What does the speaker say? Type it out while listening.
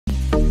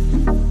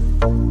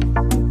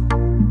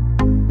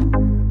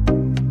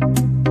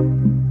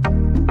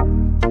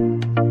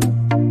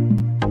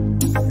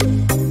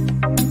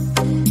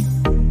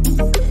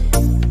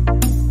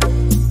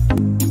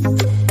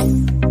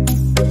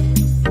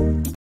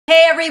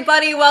Hey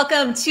everybody,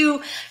 welcome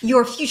to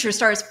your Future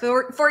Stars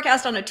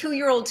forecast on a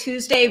 2-year-old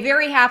Tuesday.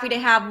 Very happy to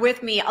have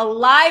with me,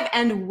 alive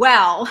and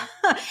well,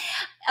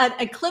 an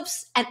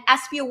Eclipse and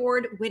Espy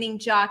Award winning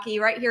jockey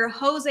right here,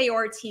 Jose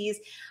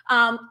Ortiz,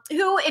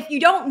 who, if you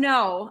don't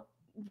know,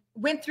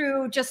 went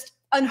through just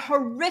a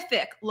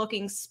horrific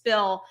looking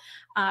spill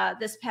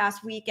this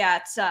past week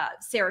at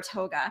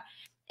Saratoga.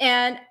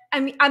 And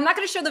I mean, I'm not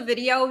going to show the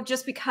video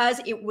just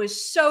because it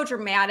was so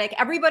dramatic.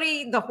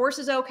 Everybody, the horse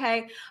is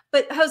okay.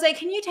 But Jose,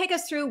 can you take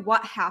us through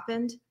what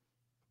happened?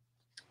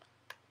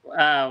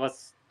 I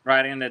was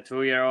riding the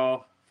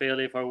 2-year-old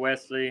filly for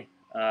Wesley.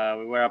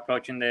 We were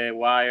approaching the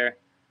wire.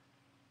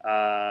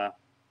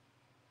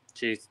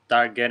 She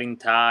started getting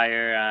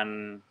tired,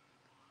 and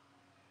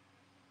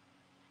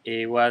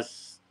it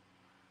was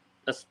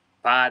a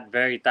spot,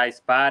 very tight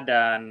spot,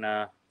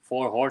 and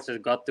 4 horses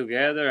got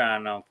together,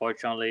 and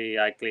unfortunately,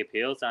 I clipped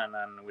heels, and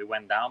we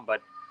went down.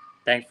 But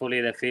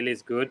thankfully, the filly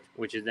is good,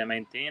 which is the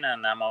main thing,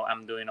 and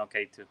I'm doing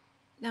okay too.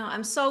 No,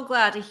 I'm so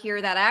glad to hear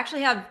that. I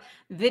actually have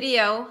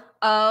video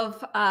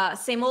of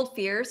Same Old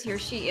Fears. Here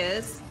she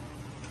is.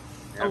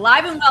 Yep.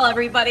 Alive and well,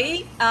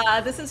 everybody.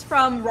 This is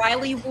from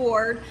Riley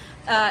Ward's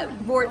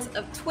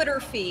Twitter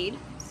feed.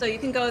 So you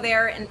can go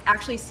there and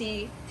actually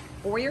see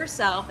for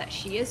yourself that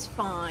she is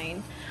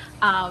fine.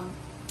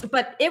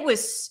 But it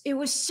was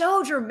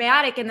so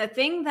dramatic. And the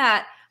thing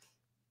that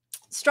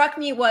struck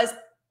me was,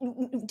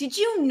 did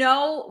you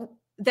know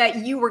that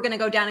you were going to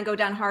go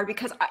down hard?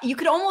 Because you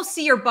could almost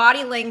see your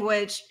body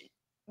language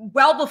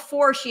well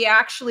before she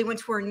actually went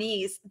to her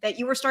knees, that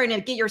you were starting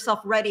to get yourself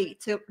ready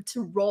to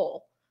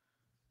roll.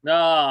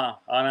 No,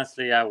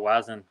 honestly, I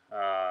wasn't.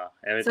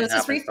 Everything so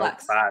happened so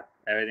fast.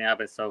 Everything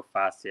happened so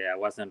fast. Yeah, I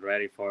wasn't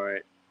ready for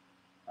it.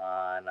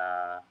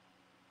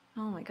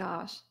 Oh my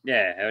gosh.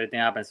 Yeah, everything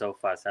happened so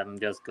fast. I'm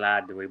just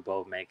glad that we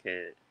both make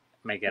it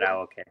out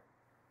okay.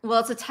 Well,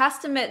 it's a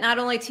testament not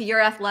only to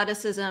your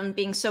athleticism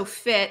being so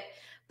fit,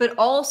 but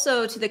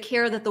also to the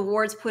care that the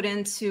Wards put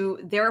into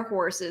their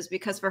horses,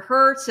 because for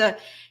her to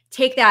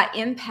take that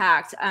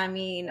impact, I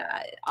mean,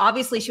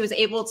 obviously she was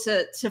able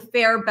to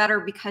fare better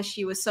because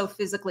she was so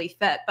physically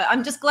fit. But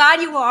I'm just glad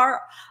you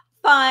are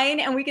fine,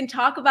 and we can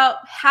talk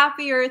about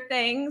happier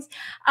things.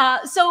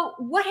 So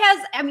what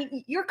has, I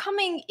mean, you're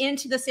coming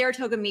into the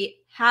Saratoga meet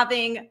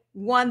having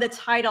won the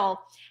title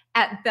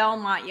at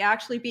Belmont. You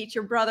actually beat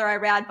your brother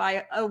Irad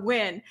by a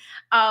win.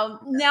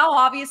 Now,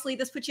 obviously,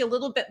 this puts you a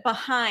little bit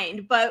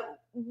behind, but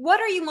what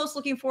are you most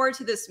looking forward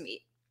to this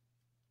meet?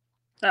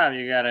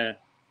 You gotta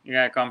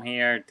come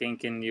here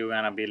thinking you're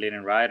gonna be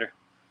leading rider.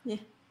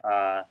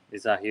 Yeah.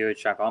 It's a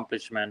huge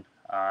accomplishment,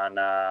 and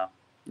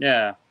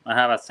yeah, I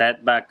have a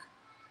setback,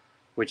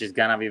 which is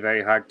gonna be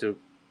very hard to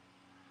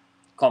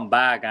come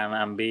back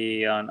and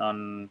be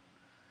on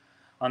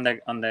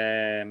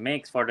the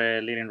mix for the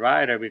leading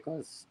rider,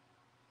 because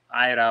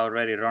I had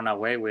already run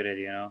away with it.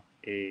 You know,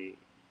 he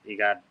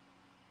got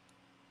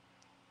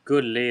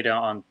good lead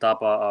on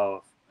top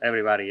of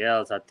everybody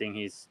else. I think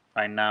he's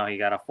right now he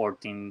got a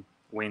 14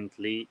 win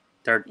lead,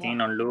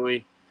 13 on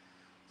Louis.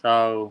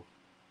 So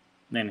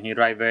then he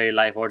ride very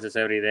light horses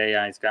every day,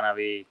 and it's gonna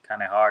be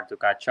kind of hard to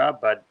catch up.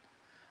 But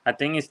I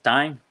think it's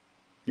time.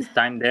 It's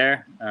time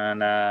there,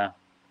 and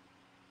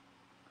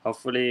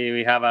hopefully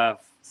we have a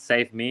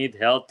safe meet,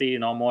 healthy,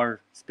 no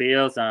more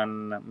spills,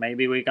 and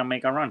maybe we can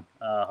make a run.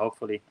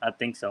 Hopefully, I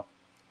think so.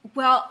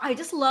 Well, I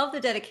just love the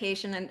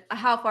dedication and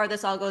how far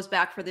this all goes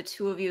back for the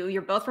two of you.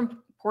 You're both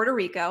from Puerto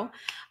Rico.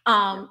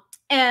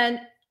 And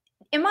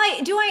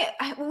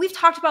we've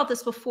talked about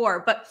this before,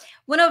 but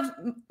one of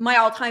my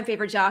all-time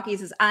favorite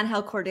jockeys is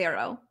Angel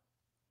Cordero.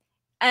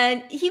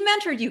 And he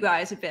mentored you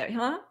guys a bit,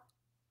 huh?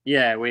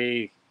 Yeah,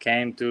 we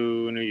came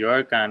to New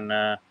York,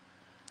 and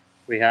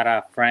we had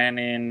a friend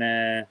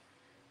in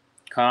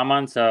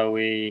common, so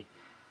we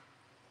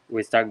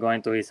started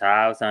going to his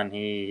house, and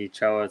he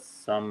showed us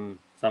some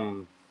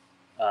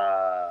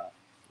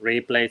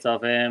replays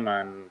of him,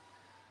 and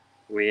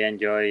we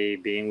enjoy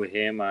being with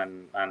him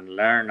and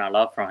learn a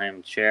lot from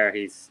him, share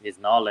his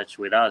knowledge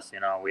with us.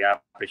 You know, we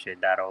appreciate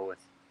that always.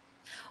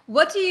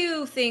 What do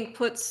you think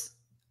puts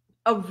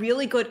a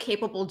really good,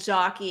 capable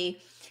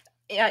jockey,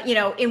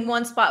 in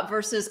one spot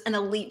versus an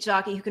elite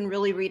jockey who can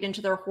really read into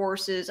their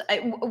horses?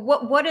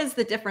 What is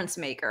the difference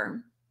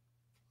maker?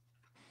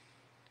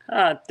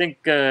 I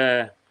think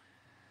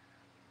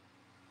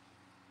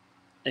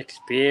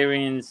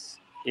experience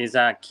is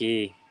a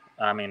key.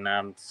 I mean,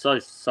 I'm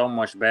so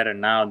much better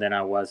now than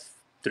I was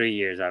 3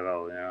 years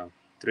ago. You know,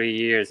 3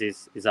 years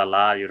is a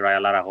lot. You ride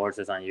a lot of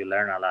horses and you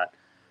learn a lot.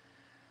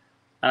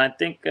 And I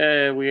think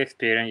we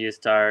experience, you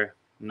start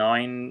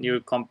knowing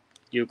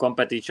your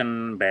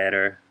competition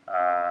better,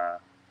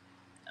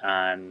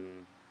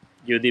 and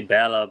you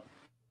develop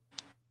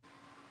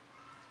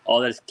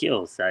other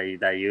skills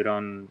that you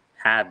don't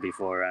have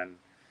before. And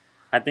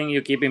I think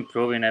you keep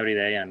improving every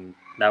day, and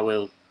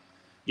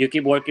you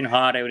keep working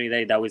hard every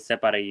day. That will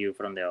separate you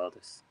from the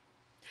others.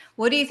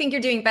 What do you think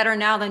you're doing better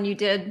now than you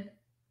did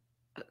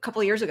a couple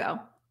of years ago?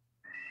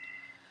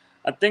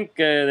 I think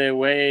the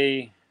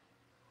way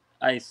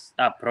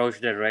approach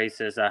the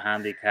races a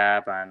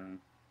handicap, um,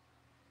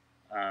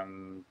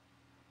 and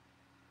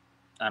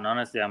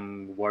honestly,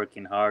 I'm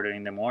working harder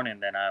in the morning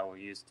than I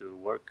used to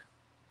work.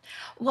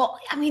 Well,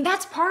 I mean,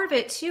 that's part of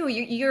it too.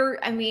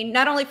 I mean,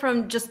 not only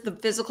from just the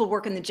physical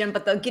work in the gym,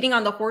 but the getting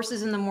on the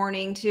horses in the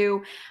morning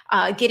to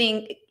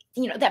getting,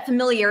 that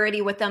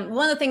familiarity with them.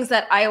 One of the things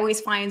that I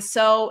always find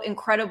so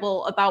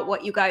incredible about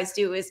what you guys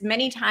do is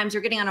many times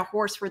you're getting on a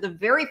horse for the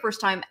very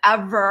first time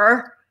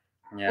ever.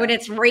 Yeah. When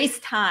it's race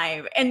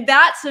time. And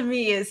that to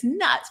me is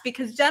nuts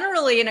because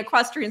generally in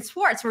equestrian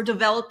sports, we're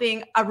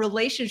developing a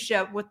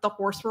relationship with the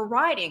horse we're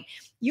riding.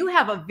 You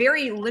have a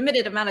very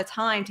limited amount of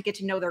time to get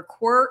to know their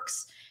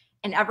quirks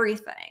and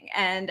everything.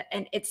 And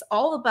it's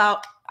all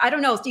about, I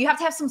don't know, do you have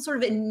to have some sort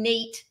of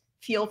innate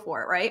feel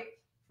for it, right?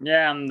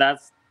 Yeah, and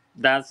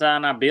that's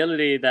an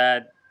ability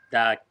that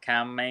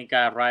can make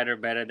a rider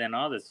better than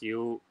others.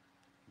 You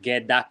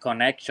get that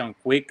connection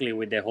quickly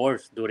with the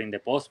horse during the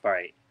post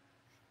parade.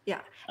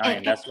 Yeah. I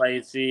mean, that's why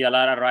you see a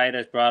lot of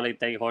riders probably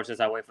take horses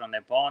away from the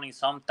pony.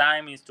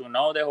 Sometimes it's to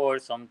know the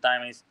horse,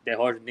 sometimes the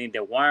horse need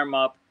the warm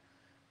up.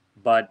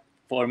 But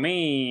for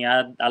me,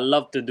 I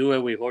love to do it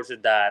with horses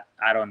that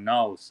I don't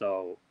know,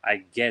 so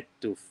I get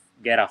to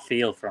get a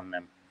feel from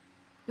them.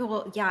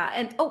 Well, yeah.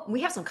 And we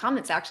have some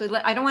comments actually.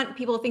 I don't want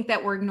people to think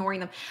that we're ignoring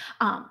them.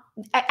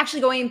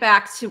 Actually, going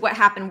back to what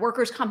happened,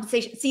 workers'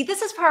 compensation. See,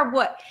 this is part of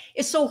what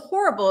is so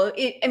horrible.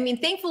 I mean,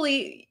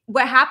 thankfully,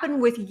 what happened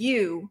with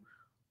you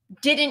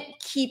didn't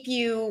keep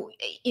you,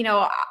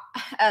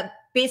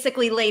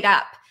 basically laid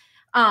up.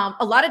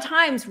 A lot of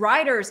times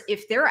riders,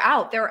 if they're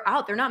out,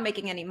 they're not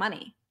making any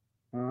money.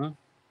 Mm-hmm.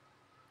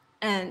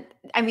 And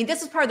I mean,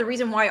 this is part of the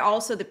reason why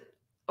also the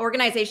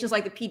organizations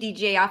like the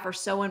PDJF are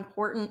so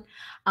important.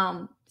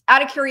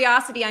 Out of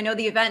curiosity, I know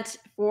the event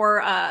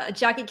for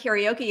Jockey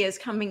Karaoke is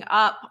coming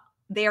up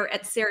there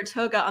at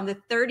Saratoga on the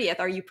 30th.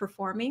 Are you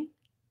performing?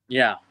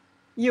 Yeah.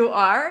 You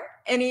are?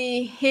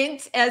 Any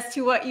hint as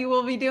to what you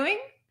will be doing?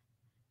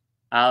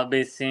 I'll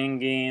be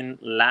singing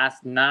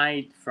Last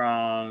Night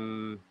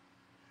from,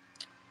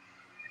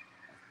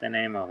 what's the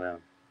name of him?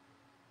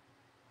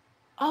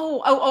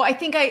 Oh! I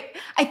think I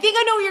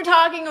know what you're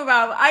talking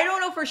about. I don't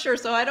know for sure,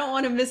 so I don't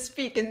want to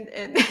misspeak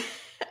and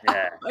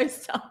Yeah.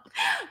 myself.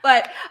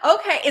 But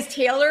okay, is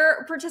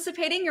Taylor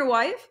participating? Your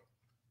wife?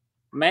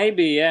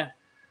 Maybe, yeah.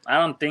 I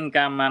don't think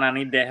I'm gonna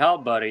need the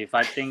help, but if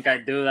I think I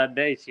do that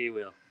day, she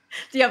will.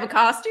 Do you have a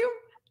costume?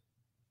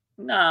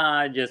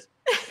 Nah, just.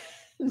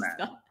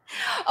 Nah.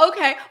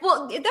 Okay,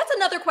 well, that's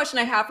another question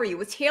I have for you.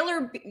 With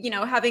Taylor,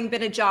 having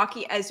been a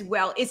jockey as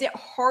well, is it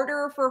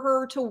harder for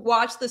her to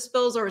watch the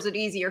spills, or is it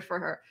easier for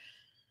her?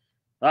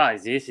 Oh,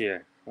 it's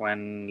easier.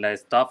 When the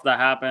stuff that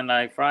happened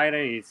like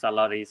Friday, it's a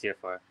lot easier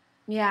for her.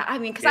 Yeah, I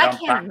mean, because I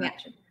can't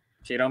imagine.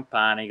 She don't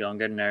panic, don't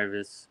get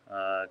nervous,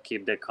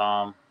 keep the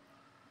calm.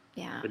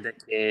 Yeah. With the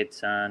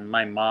kids, and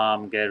my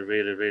mom get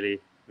really, really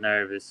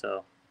nervous,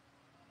 so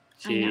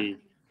she's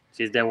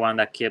the one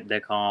that keep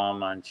the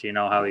calm, and she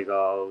know how it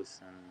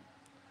goes.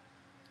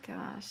 And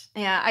gosh,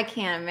 yeah, I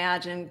can't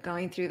imagine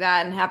going through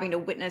that and having to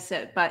witness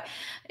it. But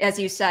as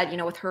you said,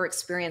 with her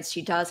experience,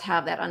 she does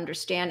have that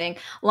understanding.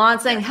 Lon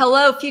saying,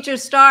 hello, future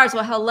stars.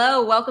 Well,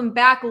 hello, welcome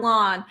back,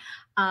 Lon.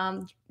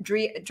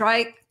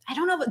 I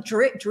don't know if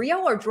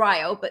Drio or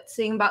Dryo, but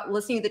saying about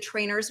listening to the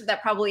trainers,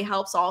 that probably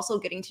helps also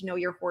getting to know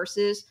your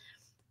horses.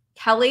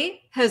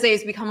 Kelly, Jose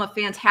has become a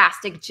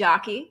fantastic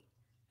jockey.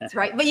 That's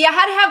right. But you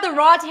had to have the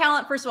raw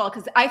talent, first of all,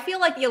 because I feel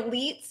like the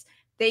elites,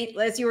 they,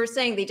 as you were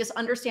saying, they just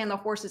understand the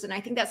horses. And I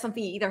think that's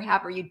something you either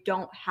have or you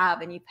don't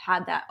have. And you've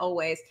had that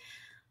always.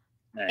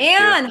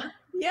 And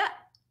yeah,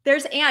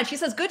 there's Anne. She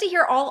says, good to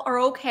hear all are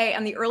okay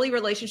and the early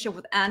relationship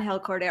with Angel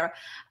Cordero.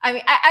 I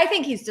mean, I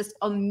think he's just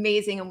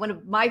amazing. And one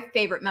of my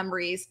favorite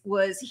memories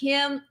was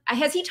him.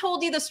 Has he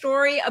told you the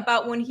story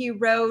about when he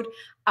rode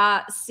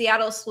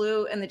Seattle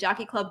Slew in the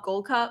Jockey Club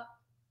Gold Cup?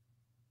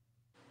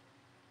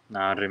 No,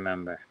 I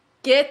remember.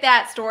 Get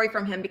that story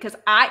from him, because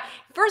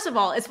first of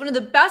all, it's one of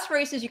the best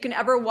races you can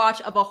ever watch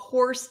of a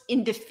horse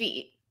in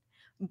defeat.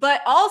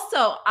 But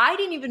also, I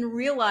didn't even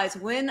realize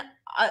when,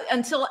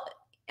 until,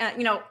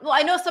 well,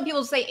 I know some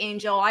people say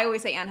Angel. I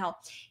always say Angel.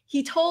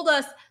 He told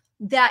us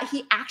that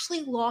he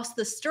actually lost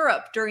the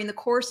stirrup during the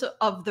course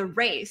of the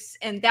race.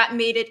 And that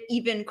made it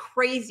even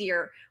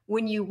crazier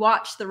when you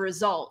watch the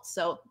results.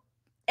 So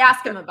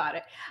ask him about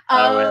it.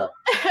 I will.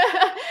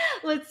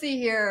 Let's see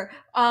here.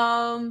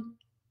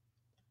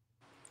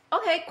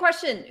 Okay,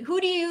 question.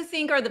 Who do you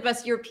think are the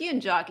best European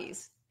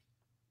jockeys?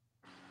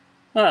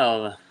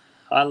 Well,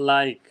 I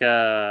like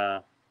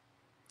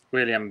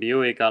William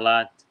Buick a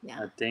lot. Yeah.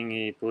 I think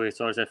he put his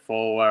horses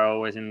forward,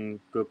 always in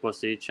good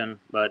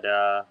position. But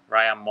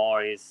Ryan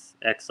Moore is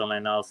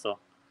excellent also.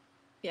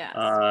 Yes.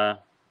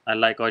 I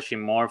like Oisin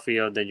Murphy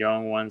of the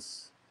young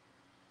ones.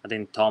 I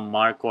think Tom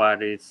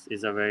Marquardt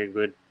is a very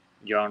good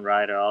young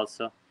rider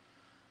also.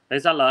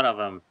 There's a lot of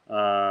them.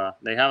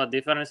 They have a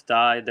different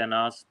style than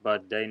us,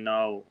 but they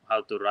know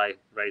how to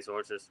race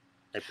horses.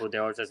 They put the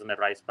horses on the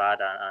right spot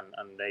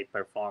and they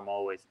perform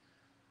always.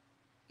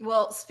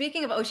 Well,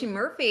 speaking of Oisin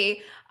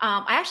Murphy,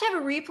 I actually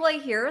have a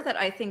replay here that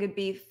I think would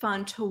be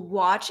fun to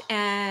watch,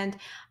 and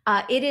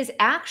it is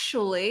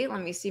actually.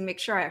 Let me see, make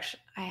sure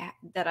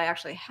that I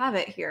actually have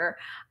it here.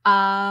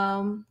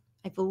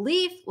 I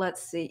believe. Let's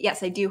see.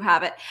 Yes, I do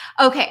have it.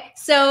 Okay,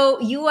 so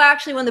you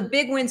actually one of the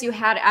big wins you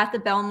had at the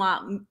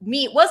Belmont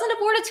meet wasn't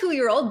aboard a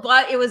 2-year-old,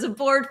 but it was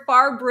aboard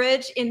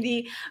Farbridge in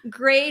the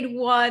Grade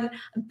 1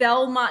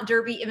 Belmont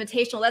Derby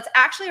Invitational. That's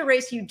actually a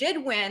race you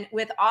did win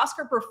with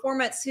Oscar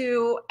Performance,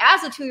 who,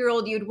 as a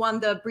 2-year-old, you'd won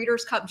the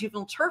Breeders' Cup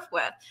Juvenile Turf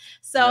with.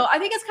 So yep. I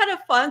think it's kind of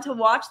fun to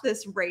watch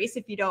this race,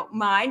 if you don't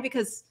mind,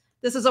 because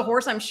this is a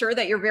horse I'm sure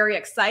that you're very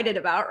excited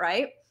about,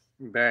 right?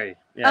 Very,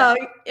 yeah.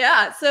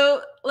 Yeah.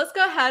 So let's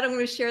go ahead. I'm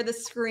going to share the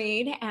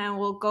screen and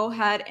we'll go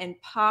ahead and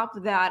pop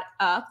that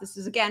up. This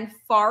is, again,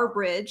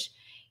 Farbridge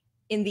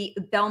in the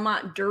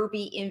Belmont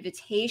Derby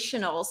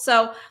Invitational.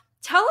 So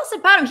tell us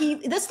about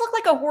him. This looked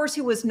like a horse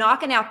who was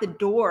knocking out the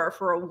door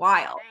for a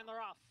while.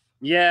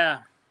 Yeah,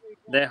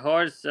 the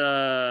horse,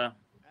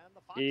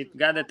 it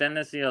got the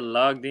tendency of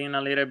logged in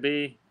a little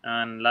bit,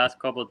 and last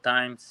couple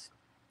times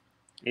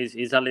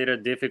it's a little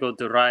difficult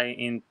to ride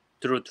in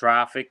through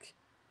traffic.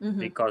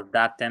 Because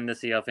that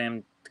tendency of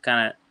him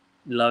kind of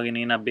logging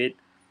in a bit.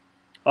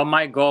 But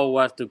my goal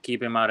was to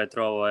keep him out of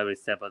trouble every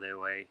step of the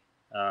way.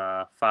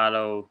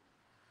 Follow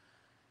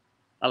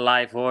a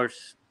live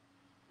horse,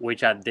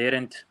 which I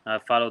didn't. I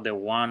followed the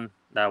one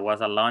that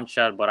was a launch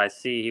shot, but I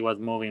see he was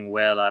moving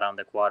well around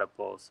the quarter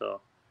pole.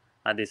 So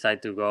I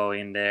decided to go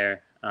in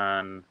there,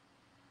 and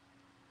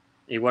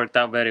it worked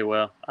out very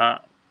well.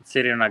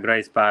 Sitting in a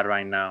great spot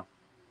right now.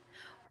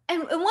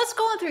 And what's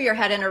going through your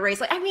head in a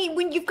race? Like, I mean,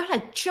 when you've got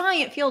a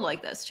giant field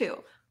like this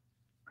too.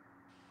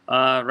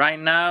 Right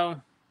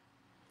now,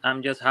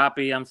 I'm just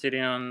happy I'm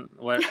sitting in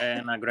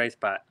a great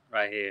spot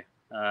right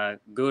here.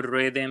 Good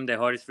rhythm. The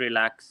horse is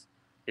relaxed.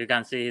 You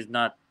can see he's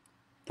not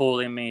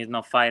pulling me. He's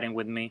not fighting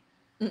with me.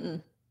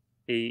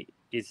 He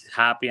is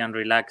happy and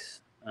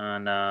relaxed.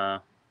 And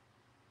I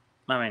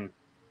mean,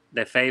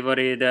 the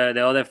favorite,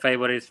 the other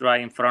favorite is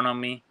right in front of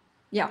me.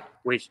 Yeah.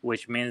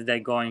 Which means they're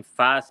going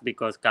fast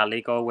because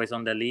Calico always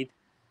on the lead.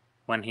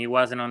 When he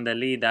wasn't on the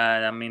lead,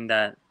 I mean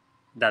that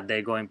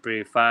they're going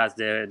pretty fast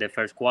the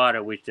first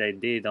quarter, which they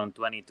did on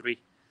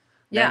 23.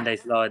 Yeah. Then they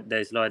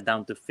slow it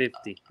down to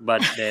 50.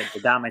 But the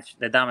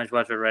damage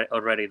was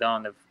already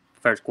done the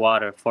first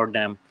quarter for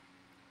them.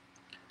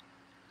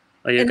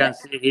 But you can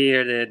see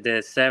here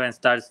the 7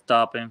 starts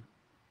stopping,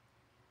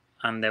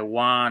 and the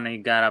 1 he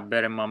got a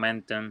better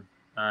momentum,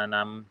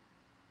 and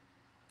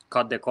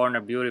cut the corner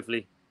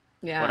beautifully.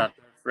 Yeah. For a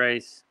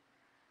race.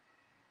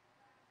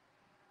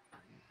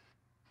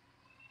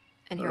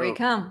 And here we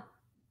come.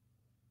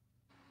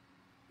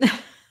 Yeah,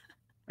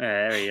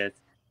 there he is.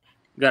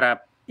 Got a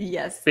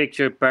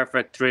picture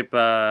perfect trip.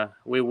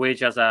 We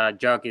wish as a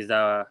jockeys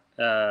that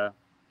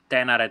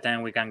 10 out of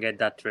 10 we can get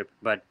that trip,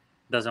 but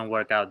doesn't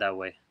work out that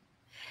way.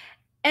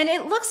 And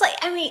it looks like,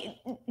 I mean,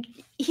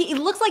 he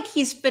looks like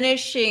he's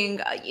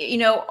finishing,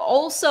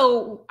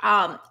 also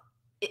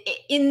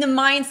in the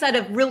mindset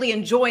of really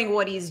enjoying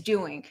what he's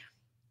doing.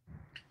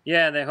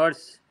 Yeah, the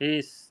horse,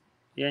 he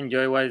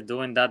enjoyed what he's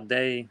doing that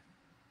day.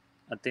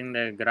 I think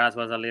the grass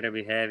was a little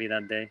bit heavy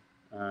that day,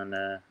 and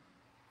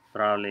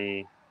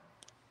probably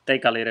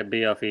take a little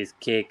bit of his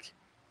kick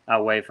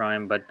away from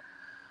him. But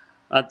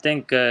I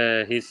think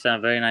he's a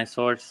very nice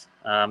horse.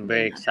 I'm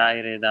very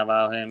excited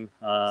about him.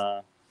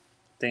 I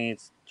think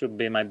it should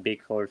be my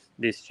big horse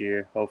this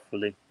year,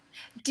 hopefully.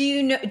 Do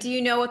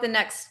you know what the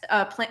next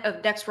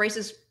next race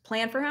is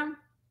planned for him?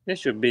 It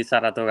should be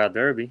Saratoga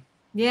Derby.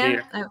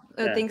 Yeah,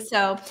 I think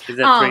so. It's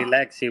a 3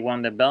 legs. He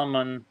won the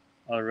Belmont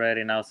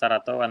already, now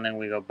Saratoga, and then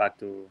we go back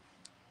to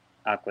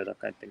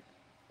Aqueduct, I think.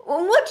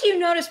 Well, what do you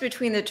notice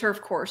between the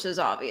turf courses,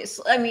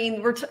 obviously? I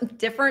mean, we're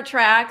different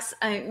tracks.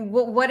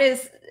 What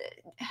is...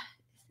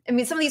 I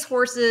mean, some of these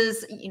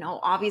horses,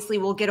 obviously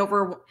will get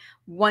over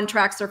one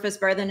track surface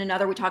better than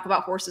another. We talk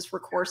about horses for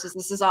courses.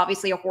 This is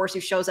obviously a horse who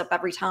shows up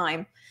every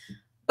time.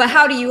 But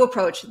how do you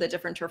approach the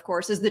different turf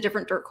courses, the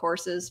different dirt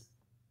courses?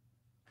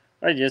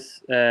 I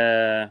just...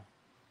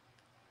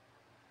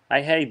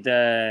 I hate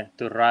to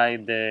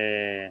ride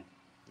the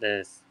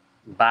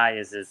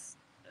biases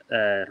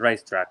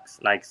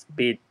racetracks like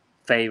Speed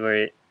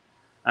Favorite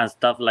and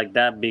stuff like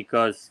that,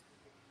 because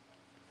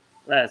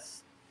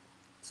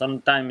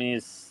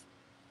sometimes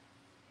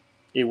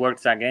it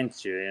works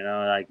against you.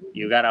 Like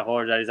you got a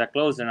horse that is a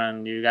closer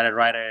and you got to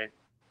try to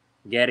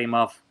get him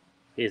off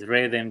his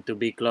rhythm to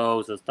be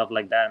close and stuff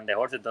like that, and the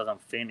horse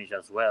doesn't finish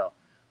as well.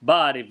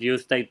 But if you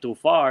stay too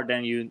far,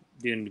 then you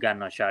got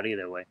no shot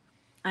either way.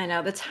 I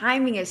know the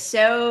timing is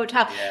so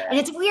tough, and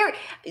it's weird.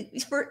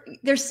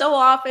 There's so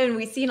often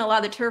we've seen a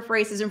lot of the turf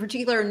races, in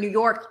particular in New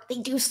York, they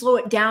do slow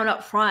it down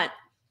up front.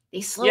 They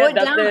slow it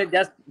down.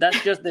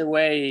 That's just the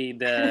way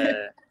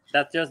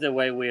that's just the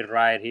way we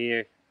ride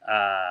here.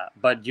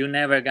 But you're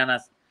not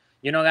gonna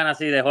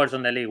see the horse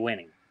on the lead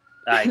winning,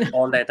 like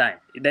all the time.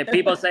 The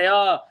people say,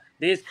 "Oh,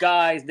 these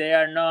guys, they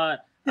are not.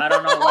 I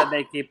don't know why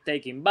they keep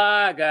taking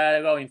back,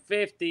 going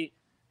 50,"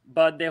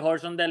 but the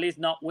horse on the lead is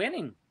not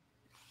winning.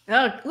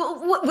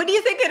 What do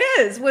you think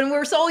it is when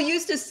we're so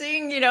used to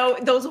seeing,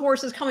 those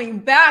horses coming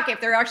back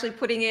if they're actually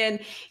putting in,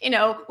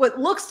 what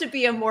looks to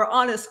be a more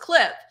honest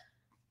clip?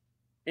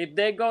 If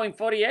they go in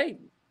 48,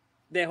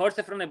 the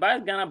horses from the back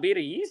is gonna beat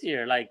it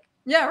easier. Like,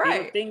 Yeah, people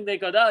right. think they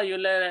go, oh, you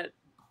let it.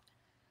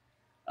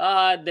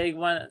 They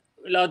want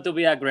love to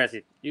be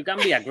aggressive. You can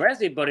be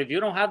aggressive, but if you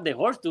don't have the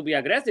horse to be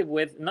aggressive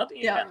with, nothing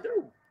you Yeah. can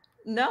do.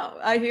 No,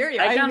 I hear you.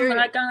 I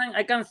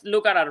can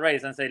look at a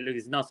race and say, look,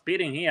 it's not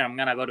speeding here. I'm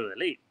gonna go to the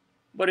lead.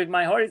 But if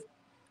my horse is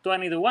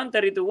 20-1,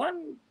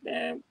 30-1,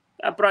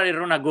 I probably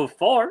run a good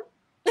 4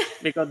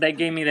 because they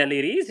gave me the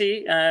lead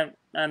easy and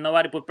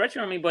nobody put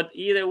pressure on me. But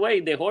either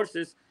way, the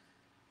horses,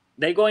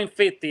 they go in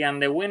 50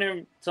 and the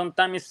winner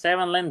sometimes is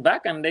 7 lengths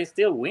back and they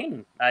still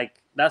win. Like,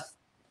 that's,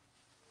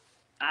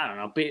 I don't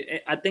know.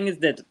 I think it's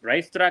the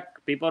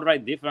racetrack. People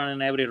ride different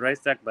in every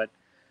racetrack, but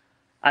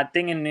I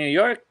think in New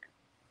York,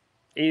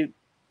 it,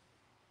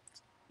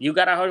 you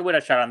got a horse with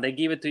a shot and they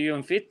give it to you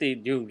in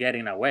 50, you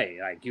getting away.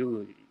 Like,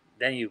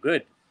 then you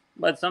good.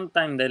 But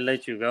sometimes they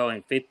let you go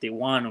in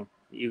 51,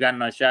 you got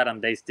no shot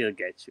and they still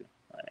get you.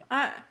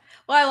 Well,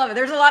 I love it.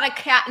 There's a lot of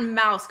cat and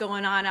mouse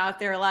going on out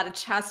there, a lot of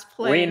chess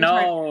We playing.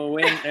 know,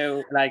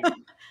 like,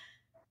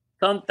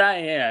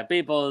 sometimes, yeah,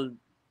 people,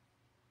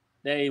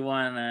 they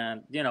want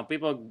to,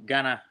 people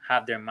gonna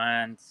have their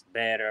minds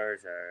better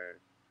or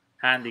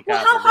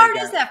handicaps. Well, how hard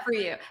is that for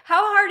you?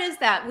 How hard is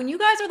that when you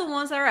guys are the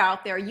ones that are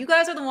out there? You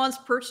guys are the ones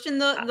perched in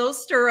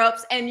those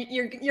stirrups, and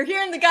you're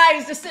hearing the guy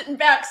who's just sitting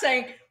back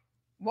saying,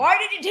 "Why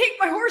did you take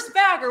my horse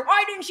back?" or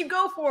 "Why didn't you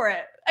go for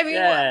it?" I mean,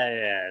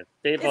 yeah.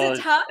 People, is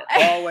it tough?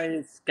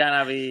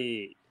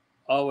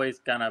 always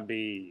gonna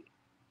be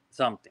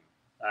something.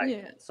 Like,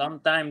 Yeah.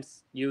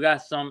 sometimes we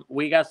got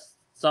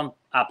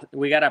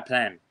a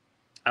plan,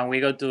 and we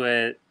go to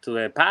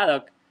a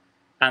paddock,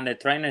 and the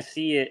trainer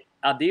see it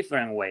a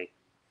different way.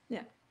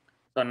 Yeah.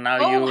 So now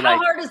How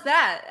hard is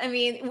that? I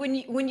mean,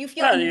 when you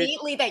feel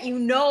innately that you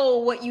know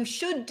what you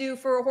should do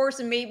for a horse,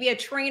 and maybe a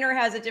trainer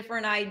has a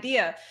different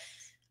idea.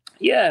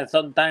 Yeah,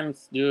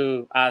 sometimes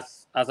you,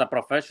 as a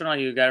professional,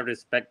 you gotta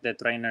respect the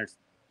trainer's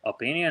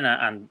opinion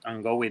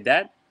and go with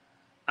that.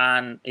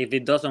 And if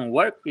it doesn't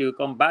work, you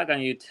come back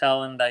and you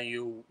tell him that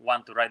you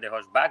want to ride the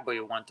horse back, but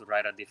you want to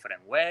ride a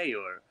different way,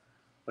 or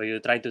you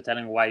try to tell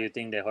him why you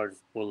think the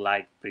horse would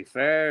like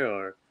prefer,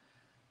 or.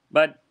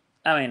 But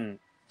I mean,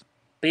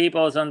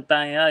 people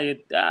sometimes,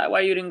 why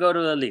you didn't go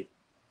to the lead?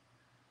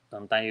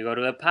 Sometimes you go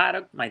to the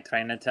paddock. My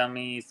trainer tell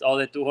me it's all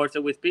the 2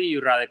 horses with speed.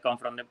 You rather come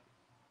from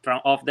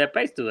off the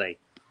pace today.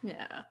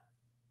 Yeah.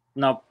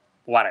 Not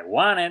what I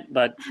wanted,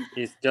 but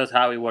it's just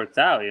how it works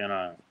out.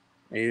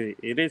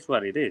 It is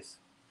what it is.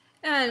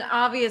 And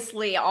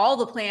obviously, all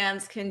the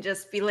plans can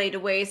just be laid to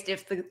waste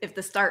if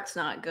the start's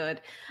not good.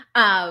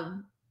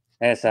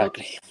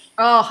 Exactly.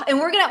 And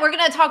we're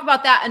gonna talk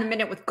about that in a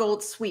minute with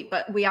Gold Sweep,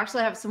 but we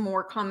actually have some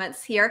more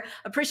comments here.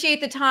 Appreciate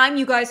the time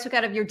you guys took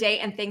out of your day,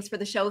 and thanks for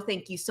the show.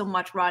 Thank you so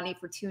much, Rodney,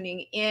 for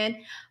tuning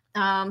in.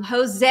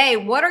 Jose,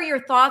 what are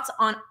your thoughts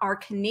on our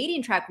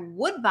Canadian track,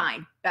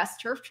 Woodbine, best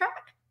turf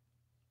track?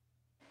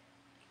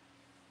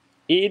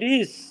 It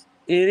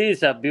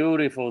is a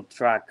beautiful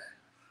track,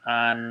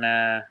 and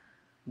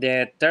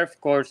the turf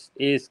course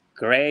is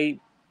great.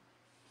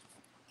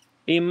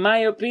 In my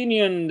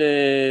opinion,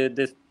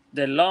 the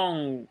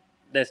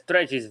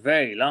stretch is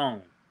very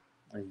long.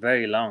 It's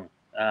very long,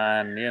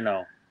 and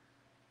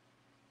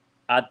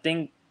I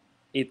think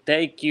it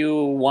take you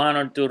 1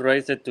 or 2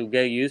 races to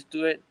get used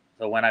to it.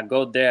 So when I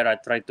go there, I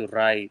try to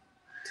ride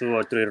 2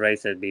 or 3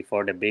 races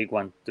before the big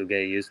one to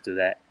get used to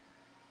that,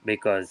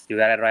 because you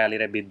gotta ride a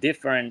little bit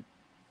different.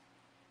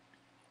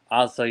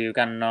 Also, you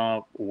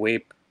cannot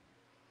whip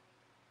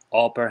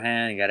upper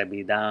hand. You gotta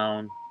be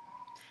down,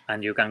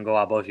 and you can go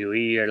above your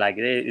ear. Like,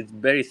 it's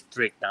very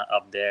strict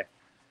up there.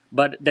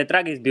 But the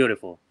track is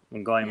beautiful.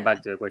 Going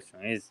back to the question,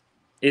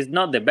 it's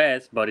not the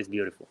best, but it's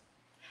beautiful.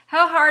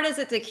 How hard is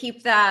it to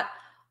keep that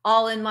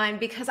all in mind?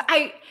 Because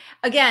I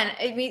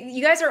mean,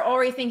 you guys are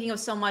already thinking of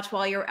so much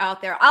while you're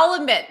out there. I'll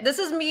admit, this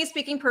is me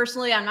speaking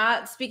personally. I'm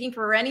not speaking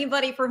for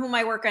anybody for whom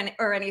I work on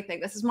or anything.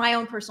 This is my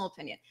own personal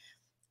opinion.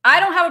 I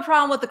don't have a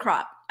problem with the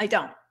crop. I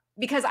don't.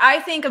 Because I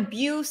think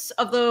abuse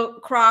of the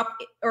crop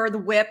or the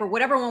whip or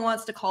whatever one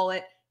wants to call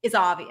it is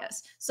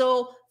obvious.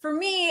 So for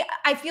me,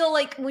 I feel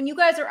like when you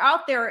guys are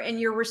out there and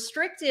you're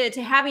restricted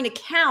to having to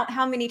count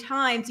how many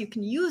times you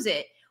can use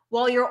it,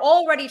 while you're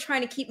already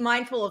trying to keep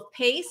mindful of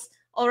pace,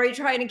 already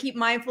trying to keep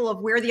mindful of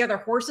where the other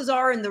horses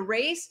are in the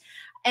race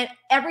and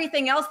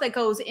everything else that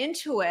goes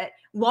into it,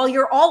 while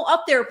you're all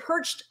up there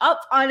perched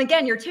up on,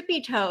 again, your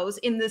tippy toes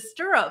in the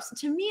stirrups.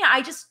 To me,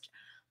 I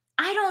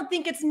don't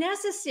think it's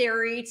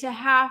necessary to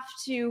have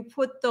to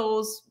put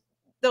those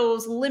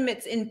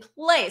limits in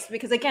place,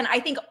 because again, I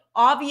think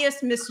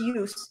obvious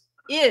misuse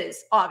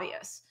is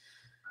obvious.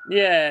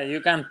 Yeah, you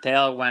can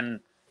tell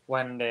when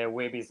the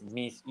whip is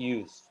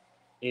misused.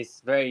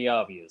 It's very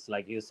obvious,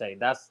 like you say.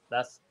 That's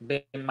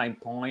been my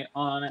point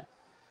on it.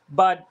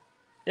 But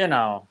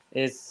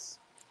it's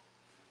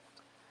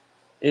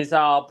an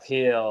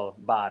uphill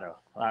battle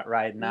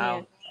right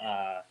now.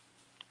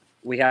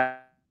 we have.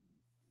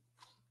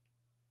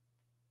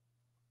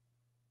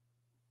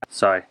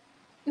 Sorry.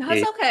 No,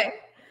 it's okay.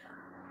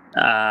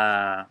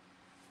 Uh,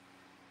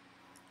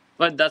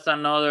 but that's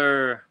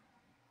another,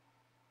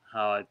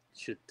 how I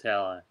should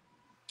tell it.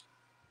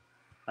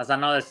 That's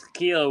another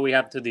skill we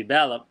have to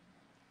develop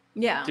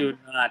Yeah. to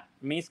not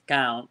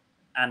miscount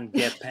and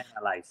get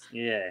penalized.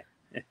 Yeah.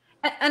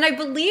 And I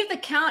believe the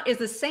count is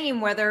the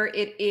same whether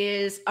it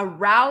is a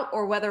route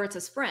or whether it's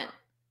a sprint.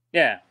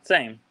 Yeah,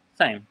 same.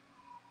 I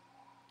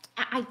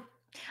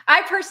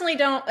personally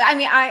don't. I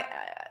mean, I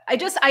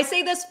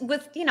say this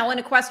with an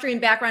equestrian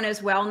background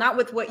as well, not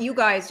with what you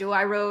guys do.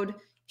 I rode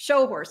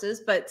show horses,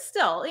 but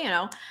still,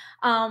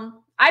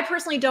 I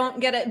personally don't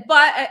get it.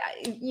 But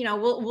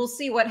we'll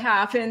see what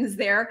happens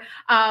there.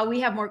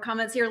 We have more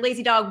comments here.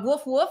 Lazy dog,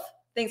 woof woof.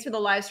 Thanks for the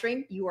live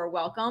stream. You are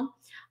welcome.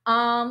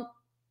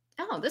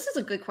 Oh, this is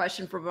a good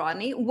question for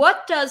Rodney.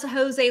 What does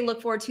Jose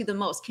look forward to the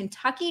most?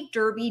 Kentucky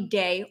Derby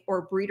Day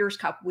or Breeders'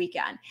 Cup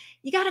weekend?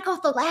 You got to go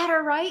with the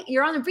latter, right?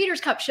 You're on the Breeders'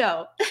 Cup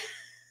show.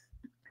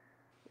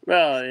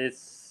 Well,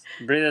 it's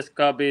Breeders'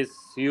 Cup is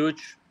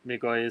huge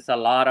because it's a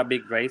lot of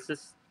big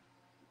races.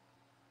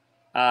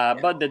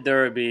 But the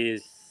Derby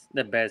is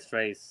the best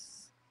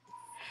race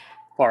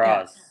for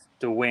us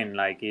to win.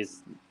 Like,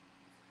 it's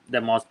the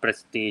most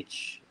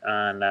prestige,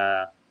 and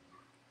I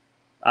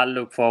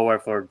look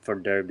forward for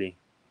Derby.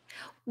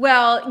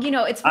 Well,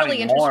 it's really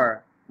interesting.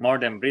 More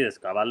than Breeders'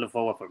 Cup. I look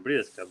forward for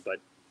Breeders' Cup, but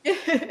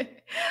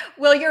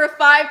well, you're a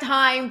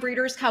 5-time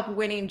Breeders' Cup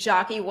winning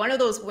jockey. One of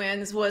those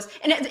wins was,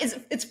 and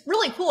it's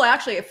really cool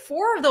actually.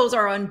 4 of those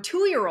are on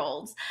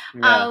 2-year-olds.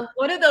 yeah.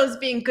 One of those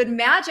being Good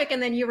Magic, and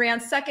then you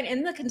ran second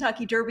in the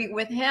Kentucky Derby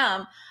with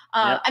him.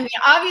 Yep. I mean,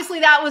 obviously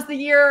that was the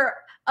year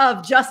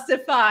of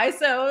Justify,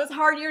 so it was a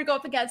hard year to go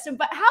up against him.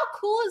 But how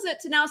cool is it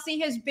to now see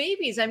his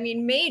babies? I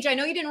mean, Mage, I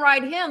know you didn't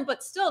ride him,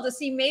 but still to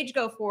see Mage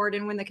go forward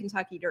and win the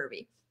Kentucky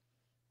Derby.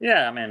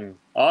 Yeah, I mean,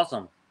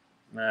 awesome.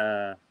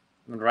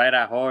 Ride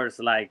a horse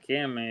like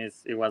him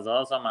it was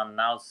awesome, and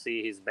now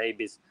see his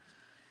babies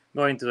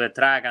going to the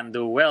track and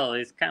do well.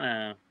 It's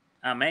kind of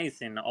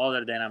amazing.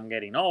 Other than I'm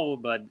getting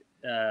old, but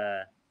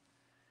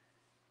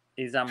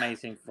it's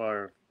amazing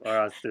for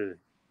us to.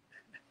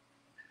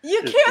 You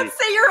can't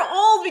say you're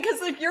old,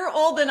 because if you're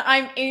old, then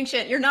I'm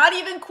ancient. You're not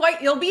even quite.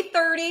 You'll be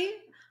 30.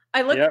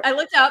 I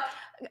looked up.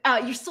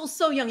 You're still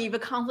so young. You've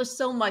accomplished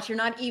so much. You're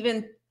not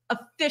even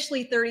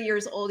officially 30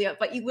 years old yet,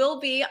 but you will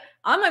be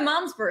on my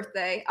mom's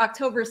birthday,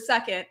 October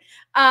 2nd.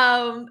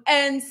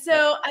 And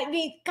so, I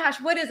mean, gosh,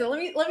 what is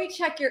it? Let me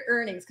check your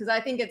earnings, because I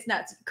think it's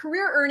nuts.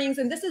 Career earnings,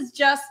 and this is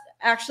just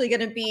actually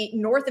going to be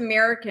North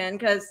American,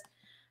 because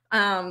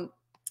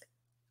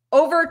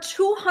over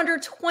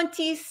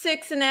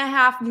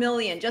 226.5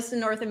 million just in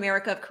North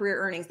America of career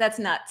earnings. That's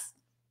nuts.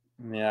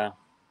 Yeah.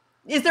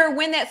 Is there a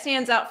win that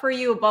stands out for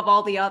you above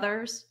all the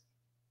others?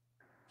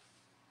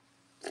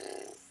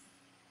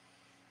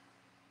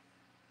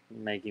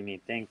 Making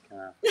me think.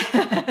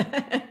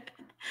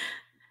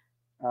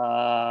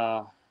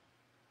 I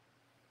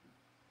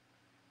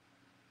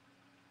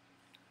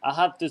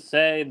have to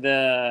say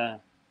the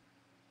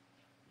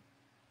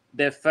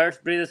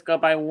first Breeders'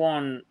 Cup I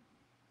won,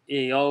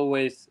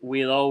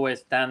 will always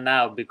stand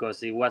out,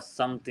 because it was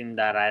something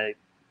that I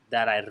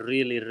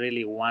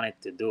really wanted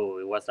to do.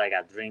 It was like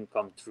a dream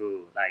come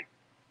true. Like,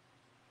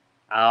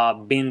 I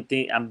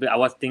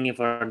was thinking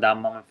for that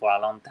moment for a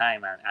long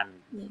time, and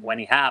when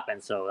it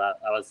happened, so that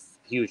was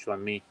huge for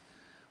me.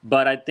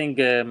 But I think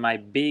my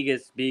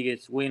biggest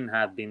win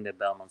have been the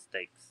Belmont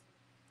Stakes.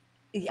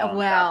 Yeah,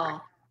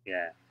 well,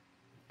 yeah.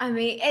 I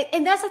mean,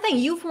 and that's the thing.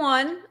 You've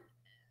won.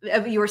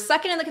 You were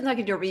second in the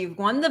Kentucky Derby. You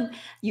won the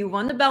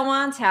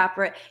Belmont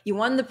Taprit. You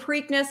won the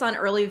Preakness on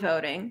early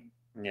voting.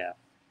 Yeah.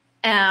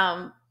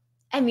 I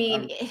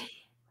mean,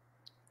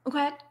 go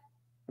ahead.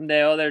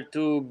 The other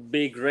 2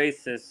 big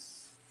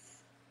races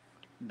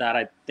that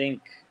I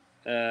think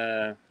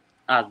have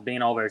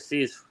been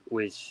overseas,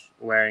 which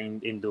were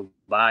in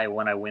Dubai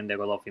when I win the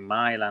Golofin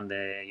Mile and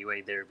the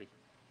UA Derby.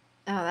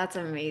 Oh, that's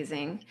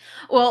amazing.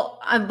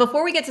 Well,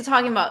 before we get to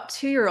talking about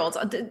 2-year-olds,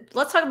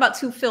 let's talk about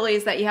 2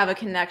 fillies that you have a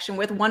connection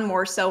with. One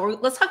more so.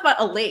 Let's talk about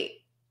Elate.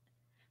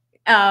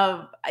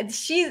 I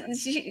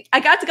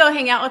got to go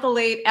hang out with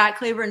Elate at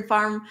Claiborne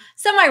Farm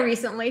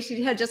semi-recently.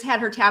 She had just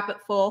had her Tapit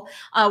full.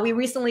 We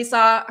recently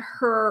saw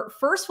her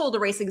first full to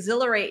race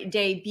Exhilarate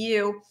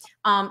debut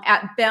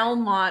at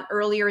Belmont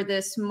earlier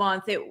this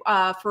month.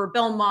 For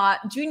Belmont,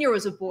 Junior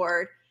was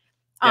aboard.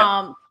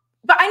 Yep.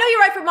 But I know you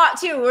ride for Mott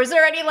too. Was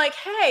there any like,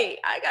 hey,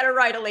 I got to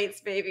ride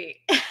Elate's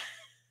baby?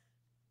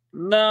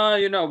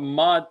 No,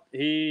 Mott,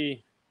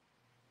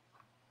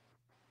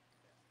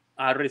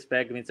 I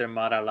respect Mr.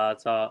 Mott a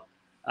lot. So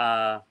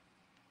I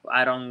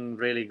don't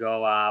really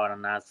go out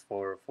and ask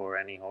for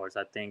any horse.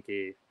 I think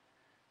if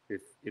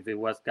it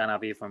was going to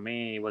be for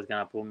me, it was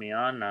going to put me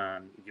on.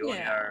 And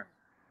Junior,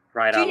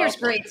 ride Junior's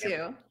great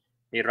too.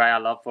 He ride a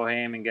lot for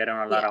him and getting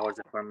a lot of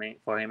horses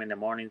for him in the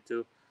morning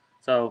too.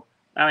 So,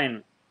 I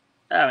mean,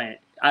 I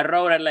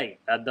rode her late.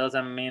 That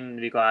doesn't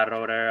mean because I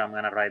rode her, I'm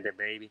gonna ride the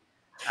baby.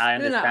 I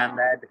understand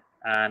that,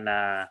 and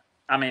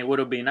I mean, it would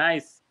have been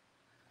nice,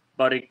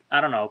 but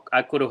I don't know.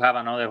 I could have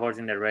another horse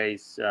in the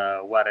race.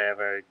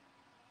 Whatever,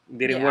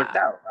 didn't work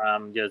Yeah. out.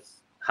 I'm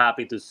just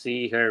happy to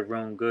see her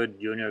run good.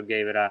 Junior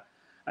gave it a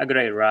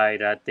great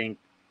ride. I think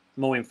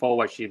moving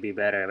forward she'll be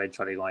better.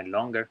 Eventually going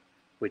longer,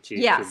 which she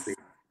should be. Yes.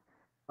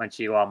 When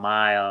she go a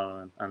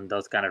mile and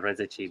those kind of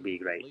races, she'd be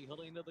great.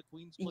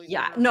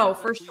 Yeah, no,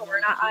 for sure.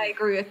 And I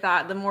agree with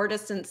that. The more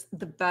distance,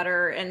 the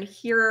better. And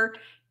here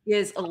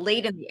is a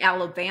late in the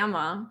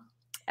Alabama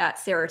at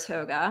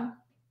Saratoga.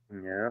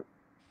 Yeah.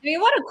 I mean,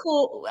 what a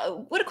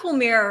cool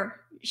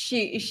mare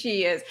she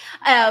is.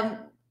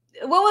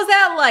 What was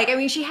that like? I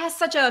mean, she has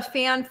such a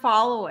fan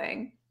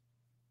following.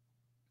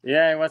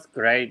 Yeah, it was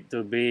great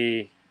to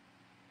be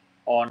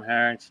on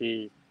her.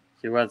 She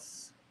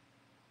was,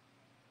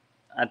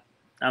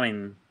 I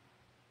mean,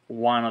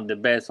 one of the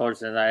best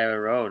horses I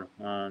ever rode.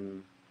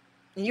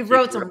 You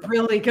rode some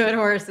really good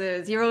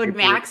horses. You rode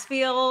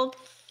Maxfield.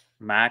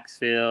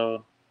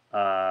 Maxfield,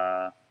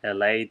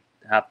 Elite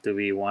have to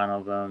be one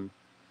of them.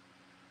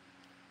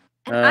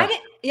 And I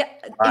didn't. Yeah,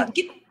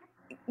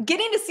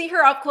 getting to see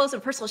her up close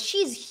and personal.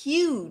 She's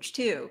huge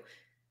too.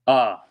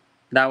 Oh,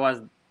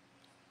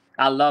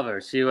 I love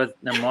her. She was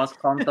the most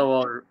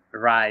comfortable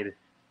ride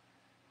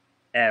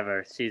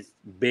ever. She's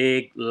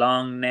big,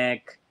 long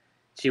neck.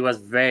 She was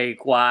very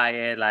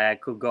quiet. Like I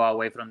could go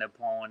away from the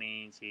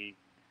pony. She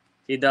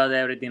does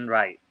everything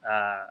right.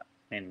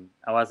 And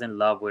I was in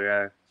love with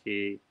her.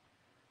 She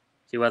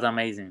was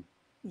amazing.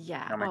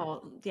 Yeah.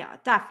 Oh, yeah,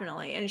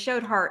 definitely. And it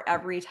showed heart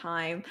every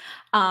time.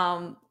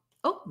 Oh,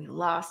 we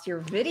lost your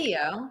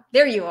video.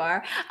 There you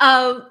are.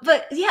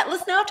 But yeah,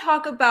 let's now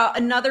talk about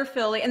another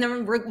filly, and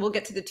then we'll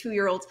get to the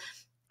 2-year-olds.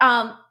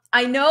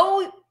 I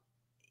know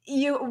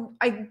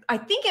I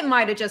think it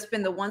might have just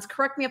been the ones,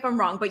 correct me if I'm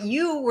wrong, but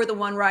you were the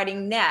one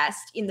riding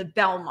Nest in the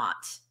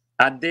Belmont.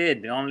 I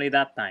did, only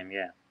that time,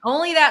 yeah.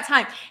 Only that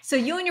time. So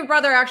you and your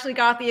brother actually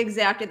got the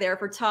exacta there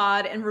for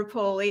Todd and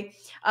Rupoli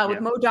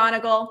with Mo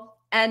Donegal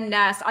and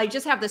Ness. I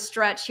just have the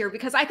stretch here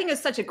because I think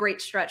it's such a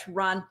great stretch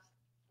run.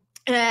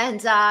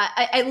 And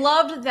I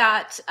loved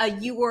that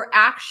you were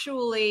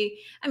actually,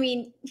 I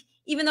mean,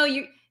 even though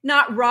you're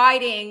not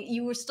riding,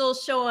 you were still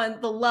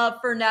showing the love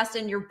for Nest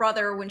and your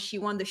brother when she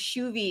won the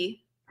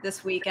Shuvi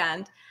this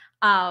weekend.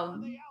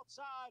 But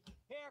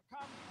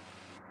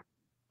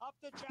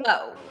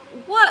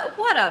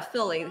what a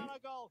filly.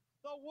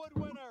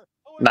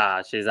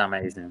 Nah, she's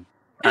amazing.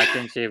 I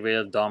think she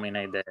will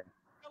dominate the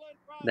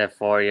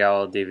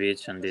 4-year-old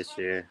division this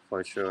year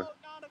for sure.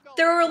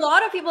 There were a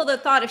lot of people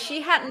that thought if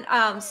she hadn't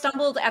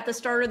stumbled at the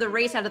start of the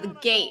race out of the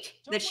gate,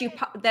 that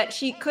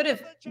she could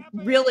have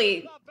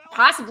really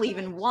possibly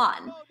even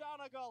won.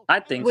 I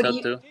think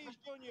so too.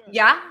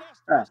 Yeah.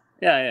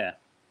 Yeah.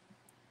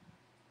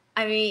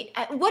 I mean,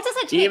 what does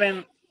it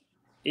take?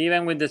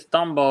 Even with the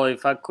stumble,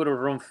 if I could have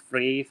run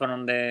free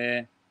from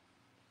the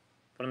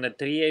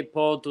 3/8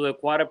 pole to the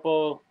quarter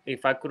pole,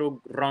 if I could have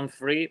run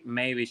free,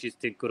 maybe she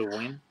still could have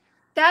won.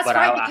 That's but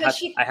right,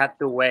 because I had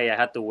to wait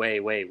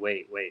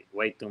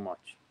way too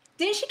much.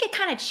 Didn't she get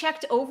kind of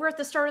checked over at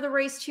the start of the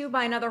race too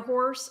by another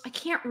horse? I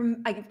can't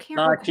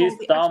No, recall. She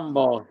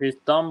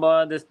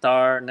stumbled at the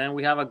start. Then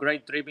we have a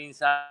great trip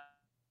inside.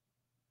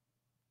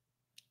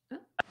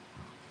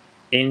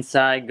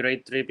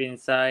 Great trip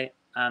inside,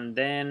 and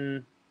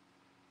then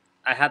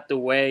I had to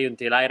wait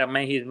until Ira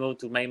made his move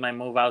to make my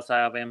move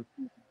outside of him,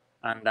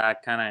 and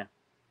that kind of,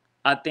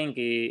 I think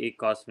it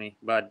cost me.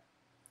 But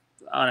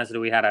honestly,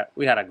 we had a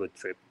good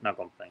trip. No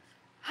complaints.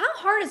 How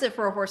hard is it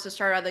for a horse to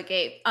start out of the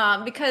gate?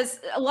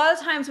 Because a lot of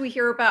times we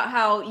hear about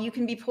how you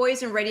can be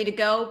poised and ready to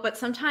go, but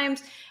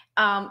sometimes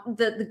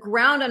the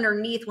ground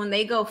underneath, when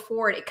they go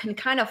forward, it can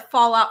kind of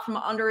fall out from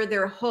under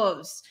their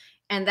hooves,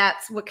 and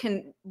that's what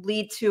can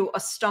lead to a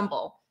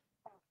stumble.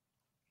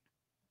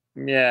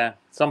 Yeah,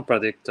 it's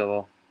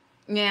unpredictable.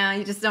 Yeah,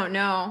 you just don't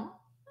know.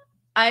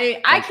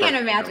 I can't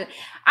imagine.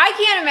 I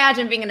can't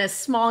imagine being in a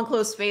small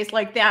enclosed space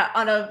like that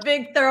on a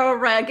big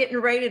thoroughbred, getting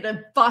ready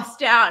to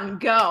bust out and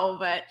go.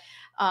 But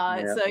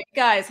so you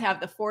guys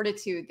have the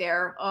fortitude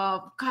there.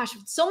 Oh gosh,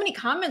 so many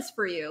comments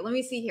for you. Let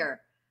me see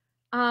here.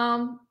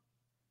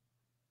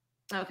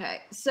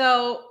 Okay,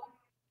 so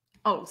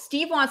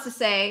Steve wants to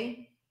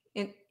say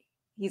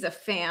he's a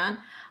fan.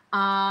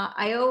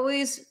 I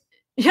always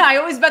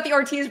bet the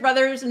Ortiz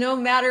brothers, no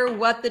matter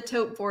what the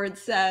tote board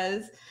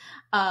says.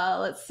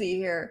 Let's see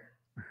here.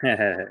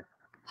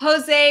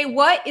 Jose,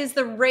 what is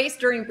the race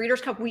during Breeders'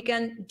 Cup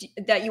weekend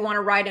that you want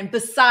to ride in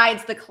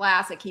besides the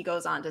Classic? He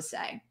goes on to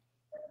say.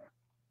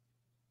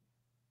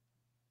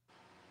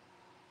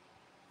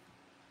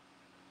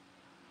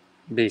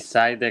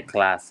 Beside the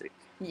Classic.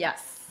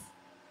 Yes.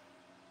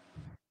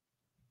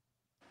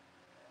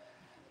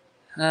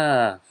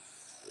 I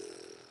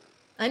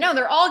know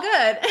they're all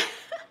good.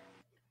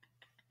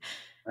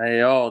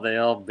 they all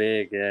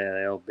big, yeah,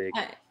 they all big.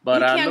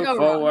 But I look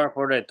forward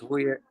for the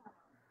 2-year.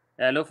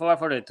 I look forward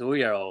for the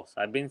 2-year-olds.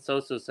 I've been so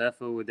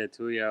successful with the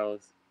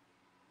 2-year-olds.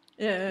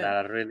 Yeah.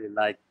 That I really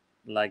like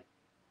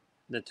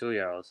the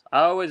 2-year-olds.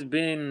 I've always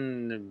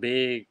been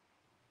big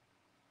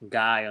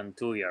guy on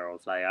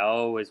 2-year-olds. Like I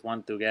always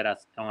want to get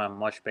as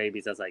much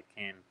babies as I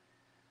can,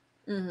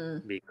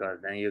 because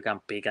then you can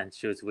pick and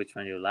choose which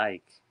one you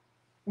like.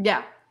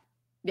 Yeah.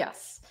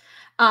 Yes.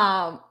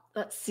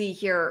 Let's see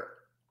here.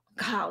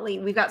 Golly,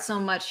 we've got so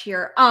much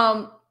here.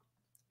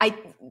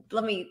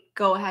 Let me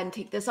go ahead and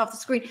take this off the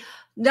screen.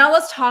 Now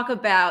let's talk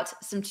about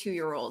some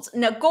 2-year-olds.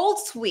 Now, Gold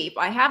Sweep,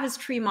 I have his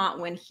Tremont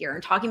win here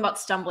and talking about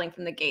stumbling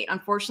from the gate.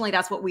 Unfortunately,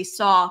 that's what we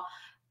saw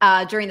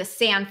during the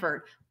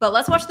Sanford. But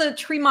let's watch the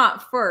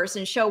Tremont first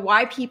and show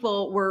why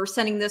people were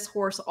sending this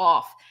horse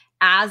off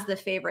as the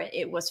favorite.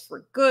 It was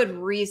for good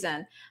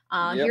reason.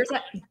 Yep.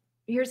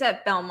 Here's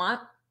that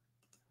Belmont.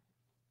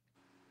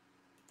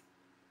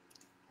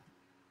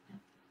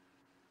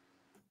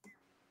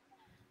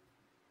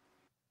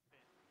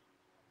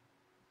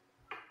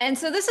 And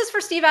so this is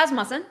for Steve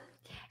Asmussen.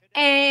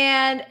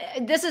 And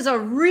this is a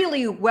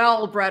really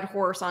well-bred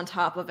horse on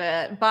top of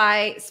it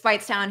by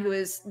Speightstown, who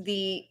is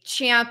the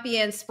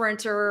champion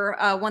sprinter,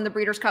 won the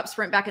Breeders' Cup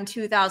Sprint back in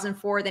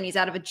 2004. Then he's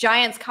out of a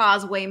Giants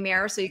Causeway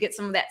mare, so you get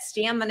some of that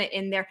stamina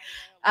in there.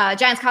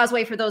 Giants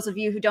Causeway, for those of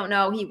you who don't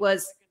know, he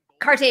was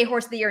Cartier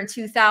Horse of the Year in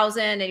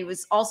 2000, and he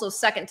was also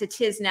second to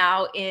Tiz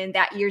Now in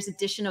that year's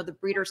edition of the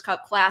Breeders'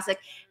 Cup Classic.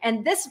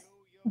 And this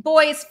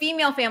boy's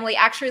female family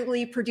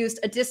actually produced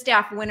a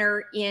distaff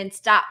winner in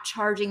Stop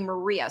Charging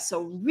Maria.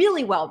 So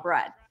really well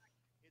bred.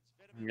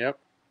 Yep.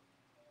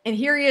 And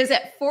here he is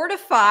at 4 to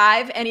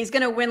 5, and he's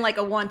going to win like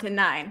a 1 to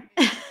 9.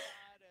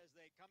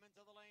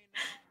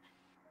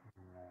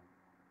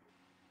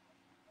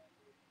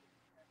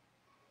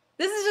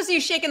 This is just you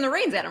shaking the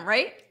reins at him,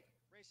 right?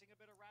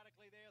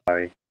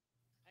 Sorry.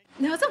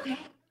 No, it's okay.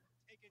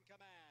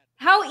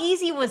 How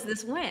easy was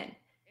this win?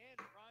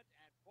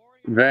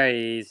 Very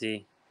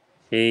easy.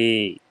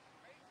 I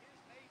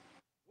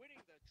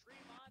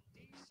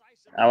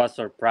was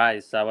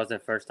surprised. That was the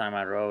first time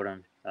I rode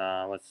him.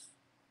 I was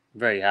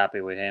very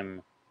happy with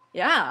him.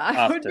 Yeah,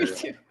 I would be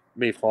too.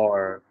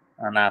 Before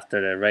and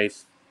after the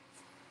race.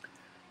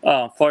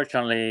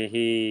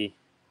 Unfortunately,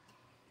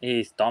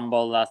 he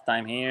stumbled last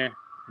time here.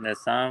 The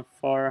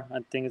Sanford, I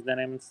think is the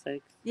name of the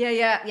stake.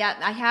 Yeah.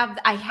 I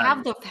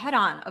have the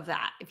head-on of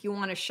that. If you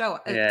want to show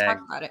it,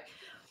 talk about it.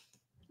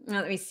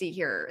 Now, let me see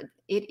here.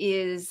 It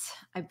is,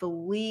 I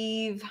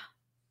believe,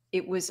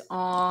 it was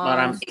on. But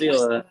I'm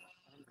still.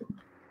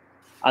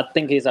 I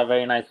think he's a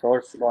very nice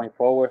horse going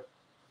forward.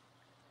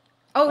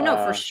 Oh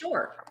no, for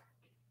sure.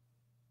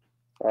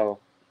 So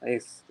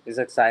he's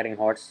exciting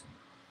horse.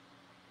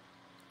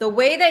 The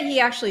way that he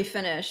actually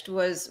finished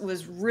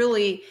was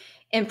really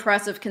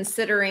impressive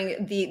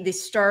considering the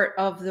start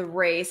of the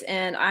race.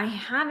 And I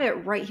have it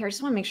right here. I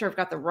just want to make sure I've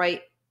got the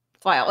right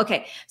file.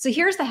 Okay, so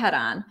here's the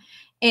head-on.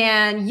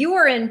 And you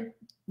are in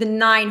the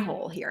 9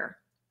 hole here.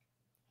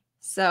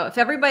 So if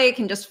everybody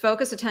can just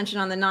focus attention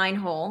on the 9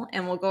 hole,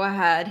 and we'll go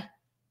ahead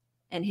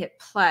and hit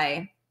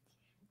play.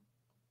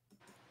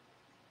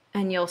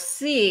 And you'll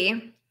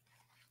see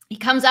he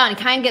comes out and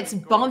kind of gets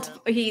bumped.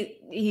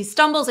 He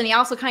stumbles, and he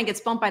also kind of gets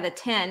bumped by the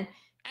 10. And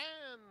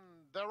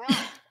they're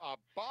out. A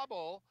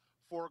bubble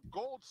for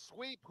Gold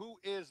Sweep, who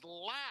is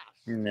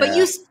last. Yeah. But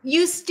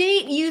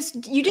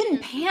you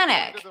didn't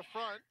panic.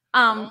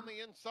 On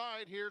the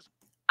inside, here's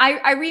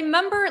I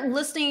remember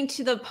listening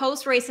to the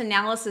post-race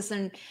analysis,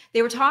 and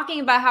they were talking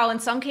about how in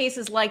some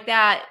cases like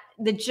that,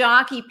 the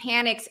jockey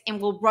panics and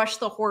will rush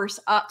the horse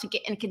up to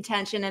get in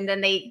contention, and then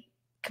they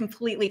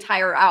completely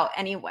tire out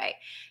anyway.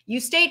 You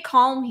stayed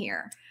calm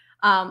here.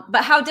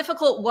 But how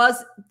difficult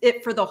was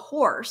it for the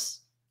horse?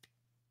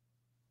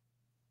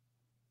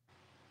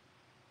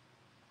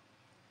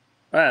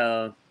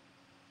 Well,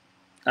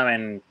 I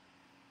mean,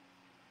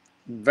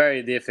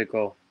 very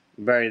difficult.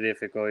 Very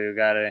difficult. You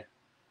gotta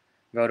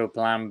go to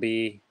plan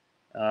B,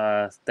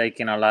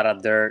 taking a lot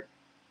of dirt,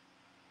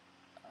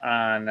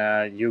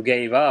 and you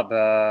gave up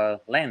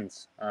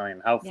lengths. I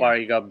mean, how far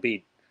he got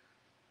beat?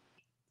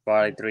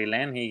 Probably 3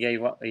 lengths.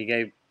 He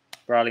gave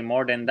probably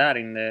more than that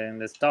in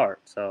the start.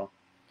 So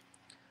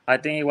I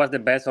think he was the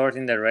best horse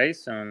in the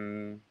race,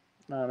 and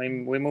I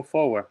mean we move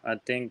forward. I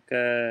think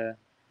he'll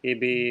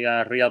be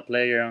a real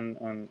player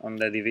on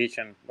the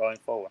division going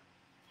forward.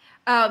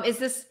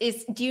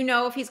 Do you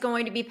know if he's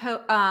going to be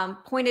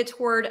pointed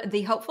toward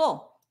the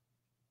hopeful?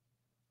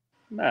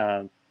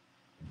 I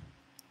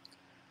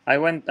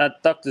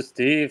talked to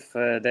Steve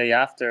day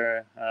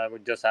after. We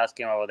just asked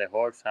him about the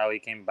horse, how he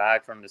came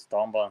back from the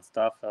stumble and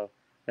stuff. So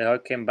the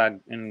horse came back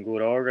in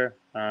good order,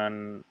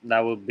 and that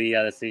will be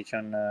a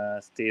decision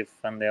Steve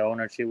and the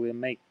ownership will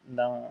make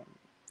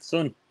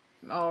soon.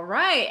 All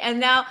right. And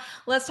now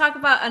let's talk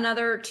about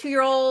another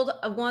 2-year-old,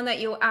 one that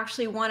you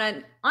actually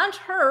won on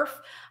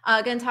turf.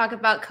 Going to talk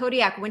about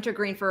Kodiak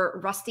Wintergreen for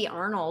Rusty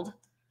Arnold.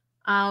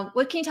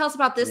 What can you tell us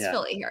about this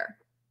filly here?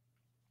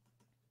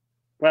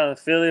 Well,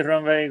 filly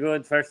run very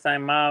good first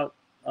time out.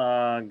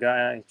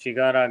 She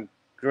got a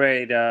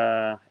great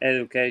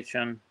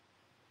education.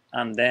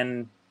 And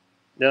then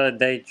the other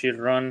day she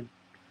run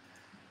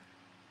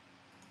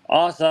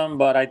awesome,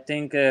 but I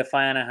think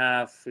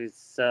 5.5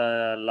 is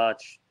a lot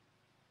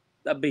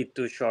a bit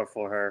too short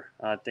for her.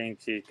 I think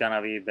she's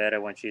gonna be better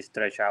when she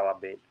stretch out a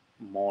bit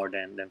more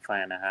than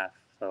 5.5.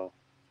 So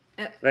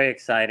very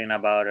exciting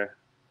about her.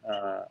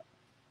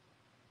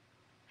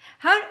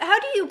 How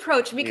do you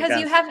approach, because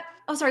you have,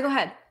 oh, sorry, go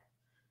ahead.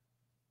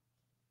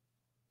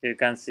 You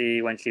can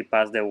see when she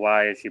passed the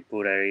wire, she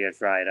put her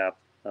ears right up.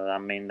 So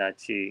that means that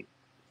she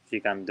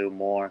can do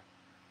more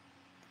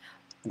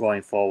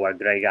going forward.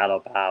 Great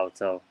gallop out.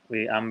 So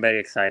I'm very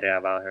excited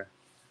about her.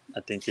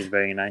 I think she's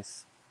very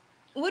nice.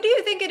 What do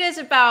you think it is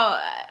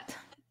about?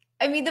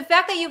 I mean, the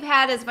fact that you've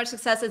had as much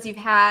success as you've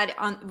had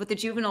with the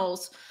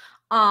juveniles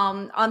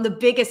on the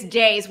biggest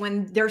days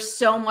when there's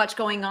so much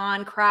going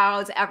on,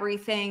 crowds,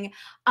 everything.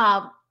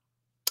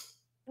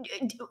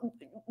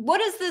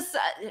 What is this?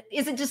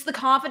 Is it just the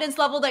confidence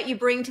level that you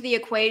bring to the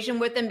equation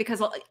with them?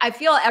 Because I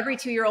feel every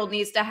 2-year-old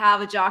needs to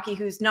have a jockey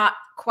who's not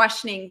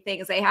questioning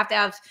things. They have to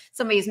have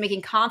somebody who's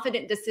making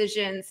confident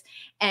decisions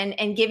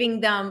and giving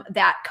them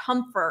that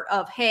comfort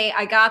of, hey,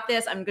 I got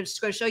this. I'm just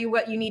going to show you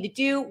what you need to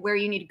do, where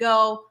you need to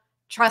go.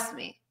 Trust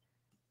me.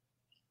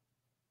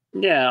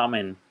 Yeah, I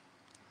mean,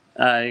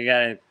 you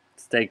gotta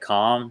stay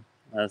calm.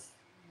 That's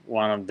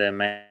one of the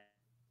main.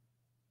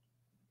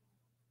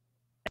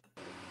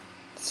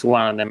 It's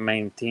one of the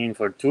main things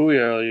for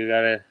 2-year-old. You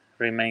gotta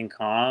remain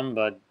calm,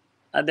 but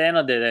at the end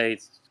of the day,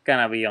 it's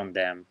gonna be on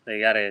them.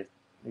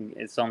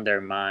 It's on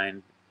their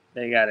mind.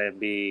 They gotta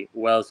be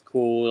well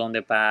schooled on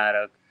the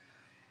paddock,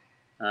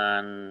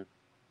 and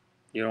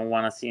you don't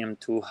want to see them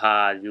too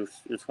hot. You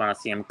just want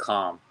to see them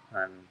calm,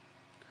 and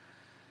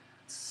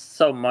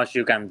so much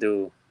you can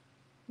do.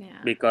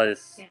 Yeah.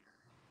 Because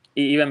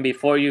even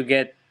before you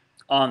get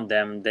on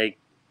them, they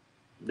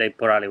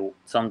probably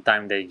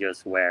sometimes they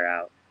just wear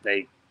out.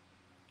 They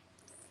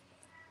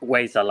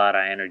waste a lot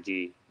of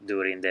energy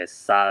during the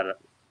saddle,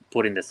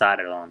 putting the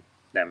saddle on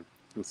them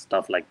and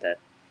stuff like that.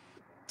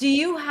 Do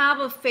you have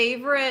a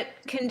favorite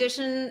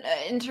condition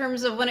in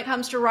terms of when it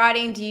comes to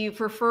riding? Do you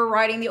prefer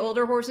riding the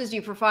older horses? Do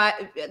you prefer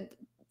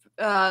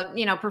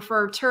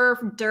turf,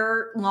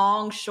 dirt,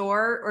 long,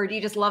 short, or do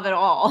you just love it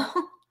all?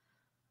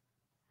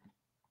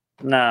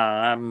 No,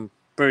 I'm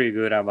pretty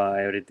good about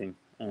everything.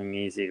 I'm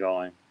easy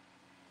going.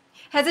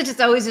 Has it just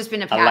always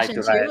been a passion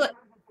too?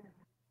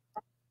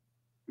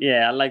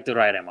 Yeah, I like to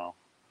ride them all.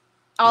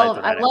 All of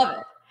it. I love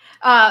it.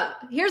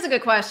 Here's a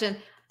good question.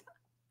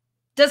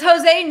 Does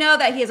Jose know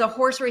that he is a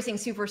horse racing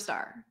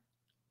superstar?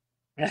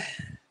 What's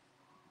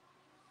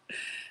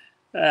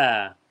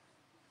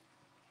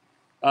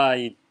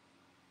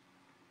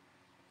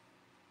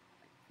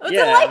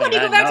it like when you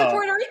go back to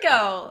Puerto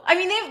Rico? I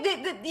mean,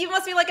 you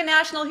must be like a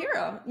national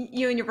hero,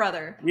 you and your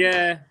brother.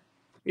 Yeah.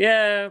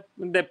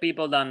 The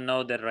people don't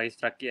know the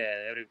racetrack.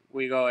 Yeah,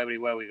 we go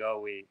everywhere we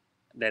go.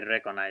 They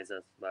recognize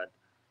us, but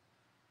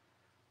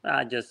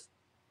I'm just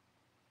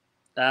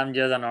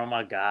a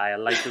normal guy. I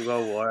like to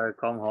go work,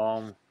 come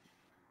home,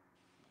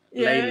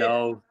 lay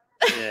low.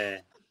 Yeah.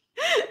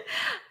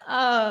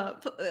 Hi,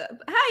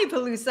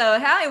 Pelusa.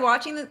 Hi,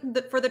 watching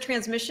for the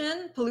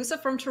transmission.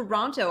 Pelusa from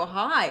Toronto.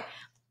 Hi.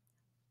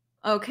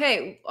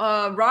 Okay,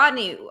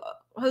 Rodney,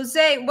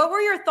 Jose, what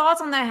were your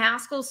thoughts on the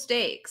Haskell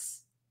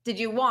Stakes? Did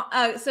you want?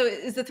 So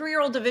is the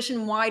 3-year-old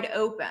division wide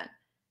open?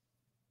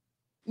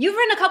 You've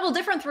ridden a couple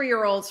different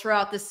 3-year-olds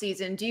throughout this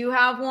season. Do you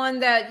have one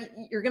that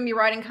you're going to be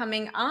riding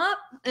coming up?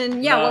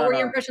 And what were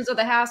your impressions of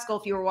the Haskell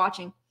if you were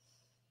watching?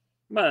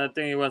 Well, I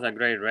think it was a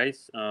great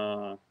race.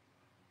 And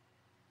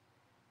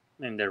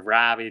the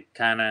rabbit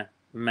kind of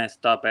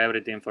messed up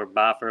everything for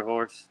Buffer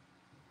horse.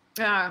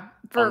 Yeah,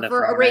 for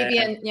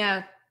Arabian,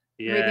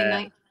 Arabian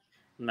Night.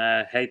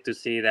 I hate to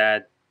see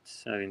that.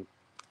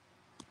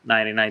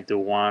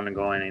 99-1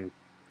 going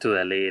into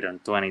the lead on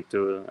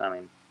 22. I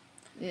mean,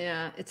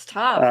 yeah, it's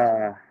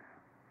tough.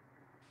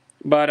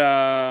 But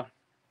I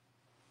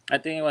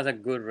think it was a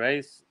good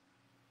race.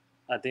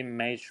 I think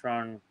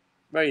Matron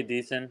very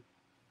decent.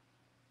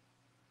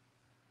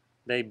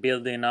 They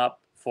building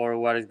up for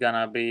what is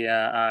gonna be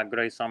a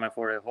great summer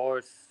for the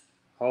horse.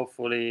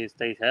 Hopefully, it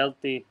stays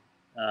healthy.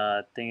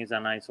 I think it's a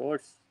nice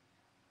horse.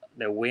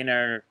 The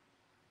winner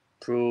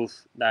proved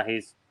that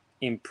he's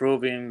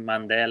improving.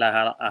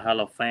 Mandela, a Hall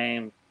of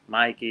Fame.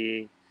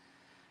 Mikey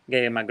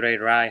gave him a great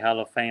ride,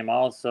 Hall of Fame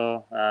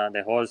also.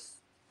 The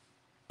horse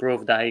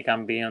proved that he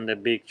can be on the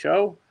big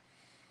show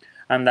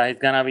and that he's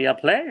gonna be a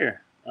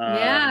player.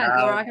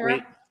 Now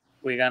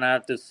we're gonna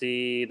have to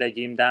see the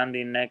Jim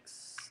Dandy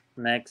next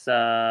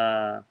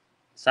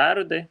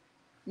Saturday.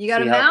 You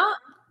got him out?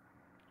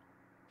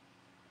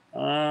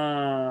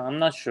 I'm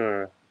not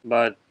sure,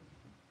 but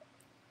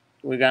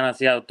we're gonna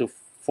see how to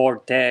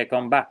Forte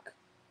come back.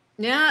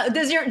 Yeah.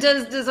 Does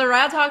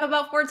Arad talk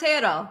about Forte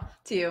at all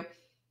to you?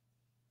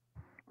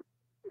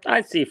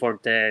 I see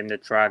Forte in the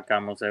track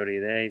almost every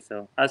day,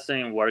 so I saw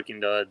him working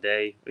the other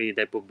day.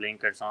 They put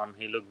blinkers on.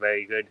 He looked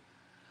very good.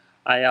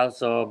 I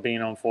also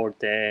been on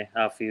Forte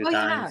a few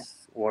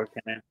times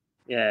working it.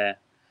 Yeah.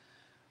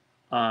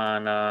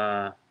 And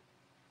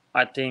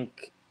I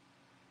think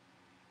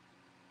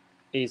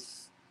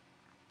he's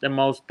the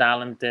most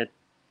talented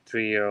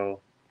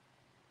trio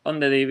on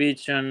the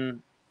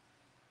division.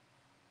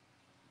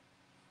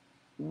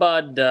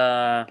 but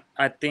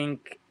I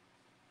think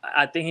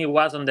he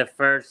was on the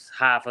first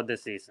half of the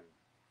season.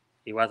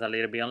 He was a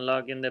little bit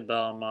unlucky in the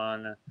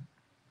Belmont.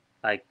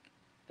 Like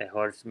the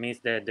horse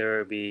missed the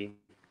Derby.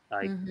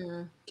 Like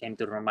came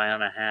to run mile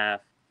and a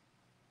half.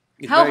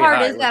 It's How very hard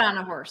hard. is that on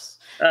a horse?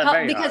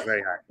 Very Because hard,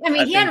 very hard. I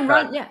mean, I he think hadn't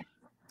run. Yeah.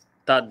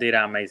 Todd did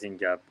an amazing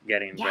job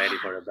getting ready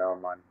Yeah. for the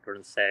Belmont.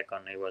 Run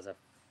second. It was a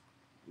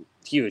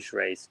huge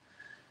race.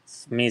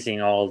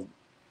 Missing all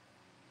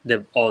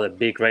the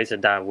big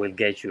races that will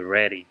get you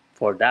ready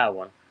for that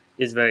one.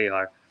 It's very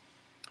hard.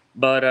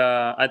 But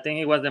I think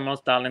he was the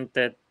most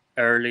talented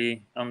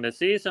early on the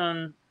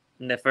season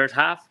in the first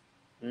half.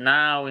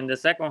 Now in the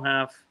second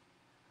half,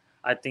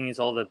 I think it's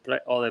all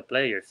the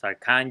players.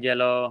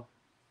 Arcangelo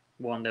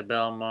won the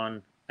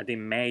Belmont. I think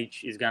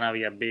Mage is gonna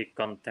be a big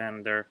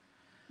contender.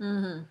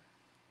 Mm-hmm.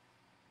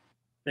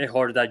 The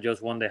horse that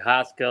just won the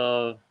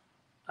Haskell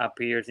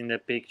appears in the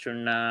picture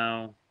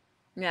now.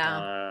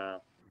 Yeah.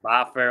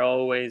 Buffer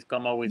always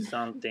come up with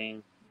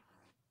something.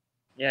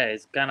 Yeah, I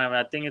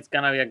think it's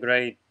gonna be a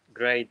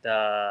great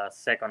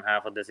second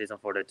half of the season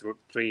for the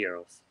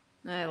 3-year-olds.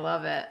 I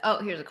love it. Oh,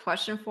 here's a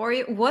question for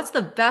you. What's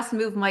the best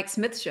move Mike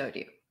Smith showed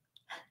you?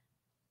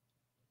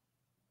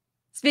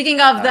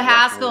 Speaking of the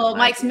Haskell,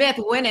 Mike Smith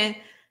winning.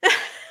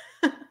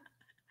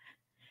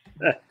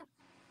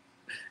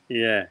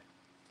 Yeah.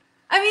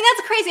 I mean,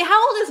 that's crazy.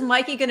 How old is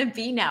Mikey going to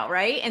be now,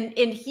 right?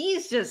 And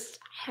he's just,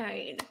 I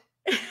mean.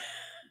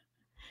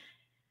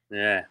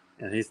 Yeah,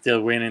 and he's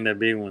still winning the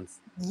big ones.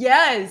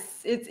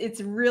 Yes,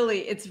 it's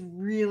really.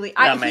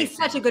 He's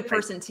such a good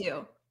person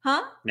too,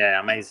 huh? Yeah,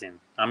 amazing.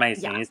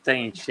 Yeah. He's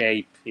staying in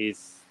shape.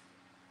 He's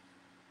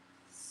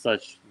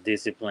such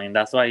discipline.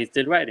 That's why he's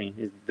still riding.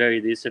 He's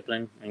very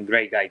disciplined and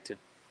great guy too.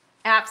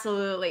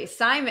 Absolutely.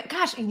 Simon,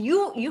 gosh,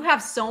 you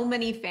have so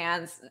many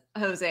fans,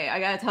 Jose. I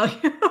gotta tell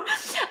you.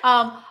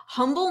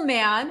 Humble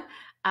man,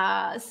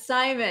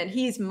 Simon,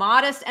 he's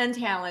modest and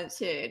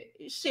talented.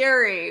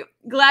 Sherry,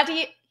 glad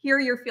to hear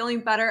you're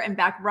feeling better and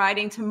back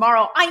riding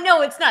tomorrow. I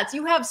know it's nuts.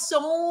 You have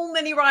so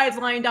many rides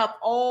lined up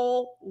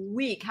all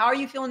week. How are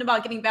you feeling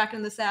about getting back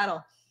in the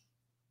saddle?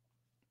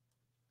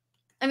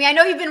 I mean, I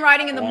know you've been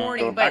riding in the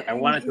morning, but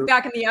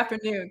back in the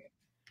afternoon.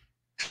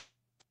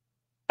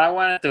 I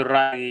wanted to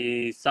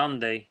ride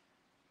Sunday,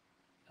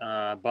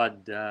 but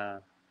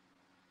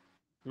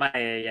my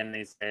agent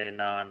is saying,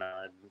 no,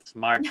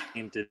 smart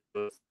thing to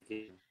do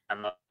is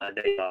another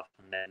day off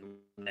and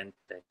then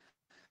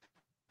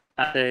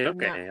I say,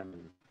 okay,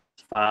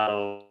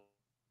 follow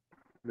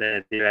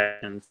the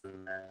directions.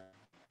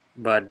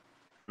 But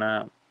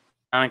I'm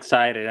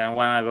excited. I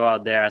want to go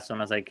out there as soon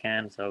as I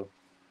can, so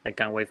I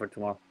can't wait for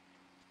tomorrow.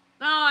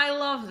 Oh, I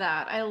love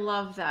that. I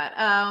love that.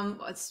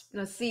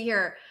 Let's see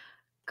here.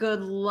 Good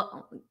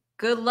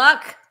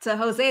luck to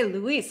Jose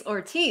Luis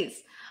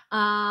Ortiz.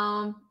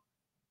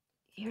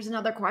 Here's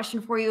another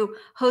question for you.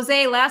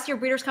 Jose, last year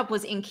Breeders' Cup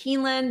was in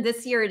Keeneland.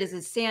 This year it is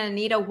in Santa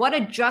Anita. What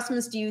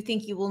adjustments do you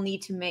think you will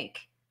need to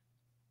make?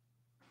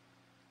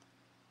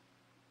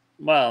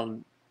 Well,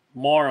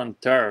 more on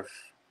turf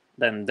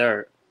than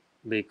dirt,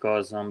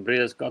 because on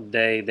Breeders' Cup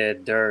Day, the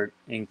dirt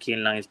in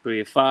Keeneland is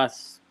pretty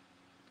fast.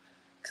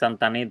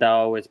 Santa Anita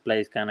always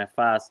plays kind of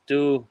fast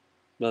too,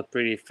 but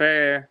pretty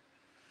fair.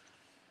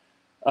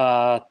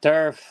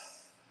 Turf,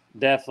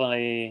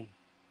 definitely,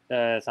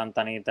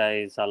 Santa Anita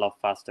is a lot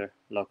faster,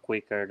 a lot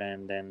quicker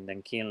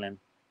than Keeneland.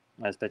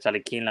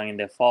 Especially Keeneland in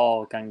the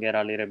fall can get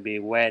a little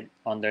bit wet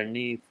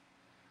underneath,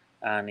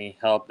 and it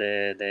helps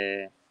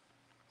the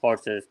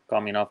horses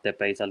coming off the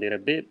pace a little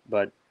bit.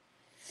 But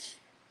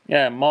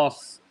yeah,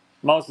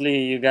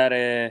 mostly you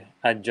gotta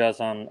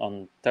adjust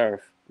on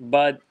turf.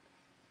 But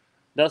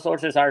those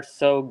horses are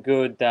so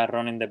good at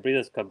running the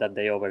Breeders' Cup that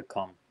they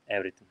overcome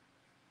everything.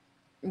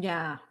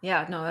 Yeah,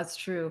 no, that's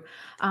true.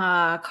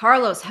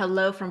 Carlos,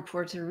 hello from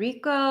Puerto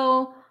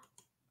Rico.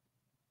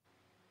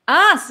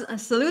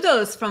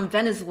 Saludos from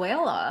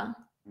Venezuela.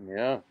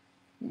 Yeah.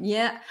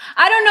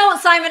 I don't know,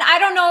 Simon. I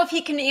don't know if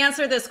he can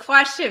answer this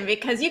question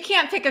because you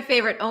can't pick a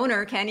favorite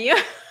owner, can you?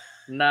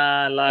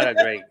 Nah, a lot of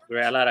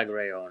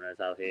great owners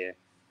out here.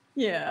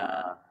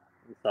 Yeah.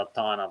 There's a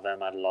ton of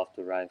them I'd love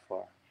to ride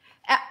for.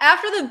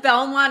 After the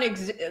Belmont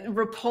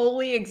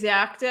Rapoli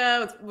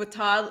Exacta with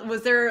Todd,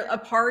 was there a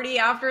party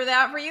after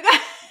that for you guys?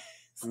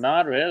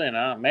 Not really,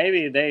 no.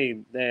 Maybe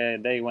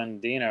they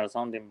went dinner or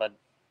something, but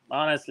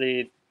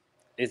honestly,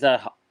 it's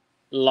a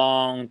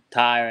long,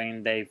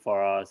 tiring day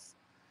for us.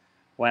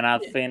 When I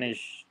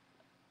finish,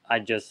 I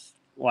just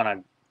want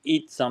to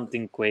eat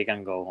something quick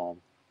and go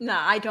home. No,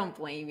 I don't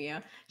blame you.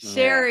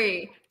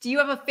 Sherry, do you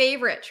have a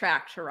favorite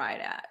track to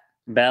ride at?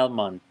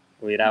 Belmont,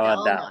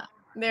 without a doubt.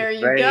 There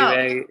you go.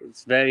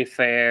 It's very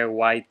fair,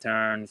 wide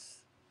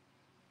turns,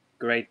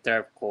 great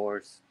turf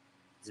course.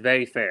 It's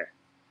very fair.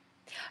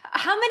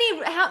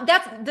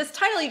 This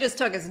title you just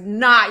took is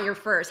not your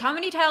first. How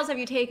many titles have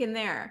you taken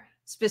there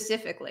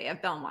specifically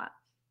at Belmont?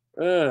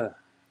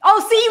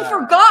 Oh, see, you've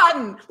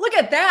forgotten. Look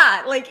at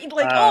that. I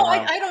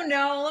don't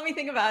know. Let me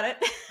think about it.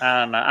 I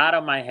don't know. Out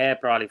of my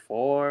head, probably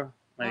 4,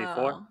 maybe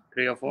 4,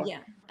 3 or 4. Yeah.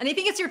 And I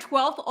think it's your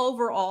 12th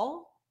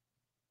overall.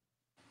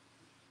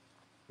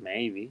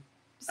 Maybe.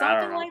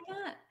 Something like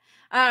that.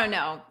 I don't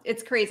know.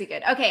 It's crazy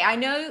good. Okay, I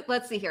know.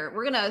 Let's see here.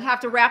 We're going to have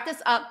to wrap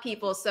this up,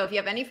 people. So if you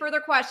have any further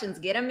questions,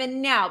 get them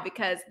in now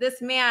because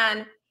this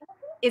man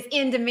is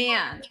in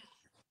demand.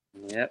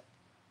 Yep.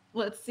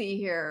 Let's see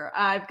here.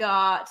 I've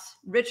got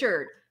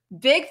Richard.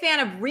 Big fan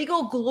of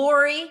Regal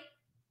Glory.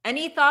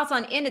 Any thoughts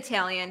on In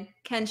Italian?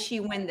 Can she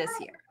win this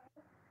year?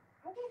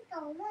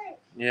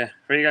 Yeah,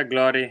 Regal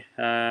Glory.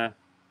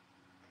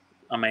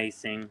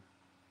 Amazing.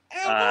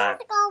 Oh,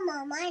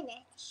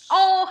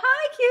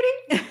 hi,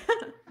 cutie.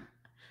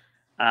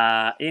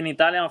 In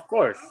Italian, of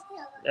course.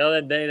 The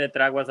other day, the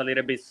track was a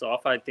little bit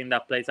soft. I think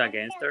that plays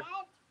against her.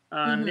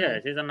 And yeah,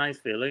 she's a nice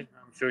filly.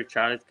 I'm sure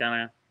Charlie's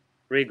going to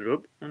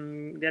regroup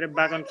and get it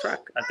back on track.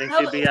 I think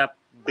she'll be a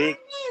big...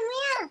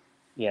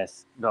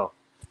 Yes, go.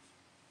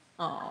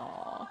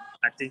 Oh.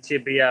 I think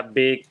she'll be a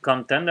big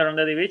contender on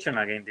the division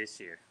again this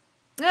year.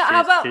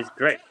 Yeah, she's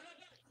great.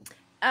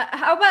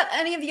 How about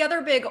any of the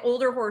other big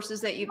older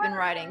horses that you've been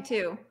riding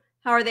too?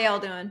 How are they all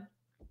doing?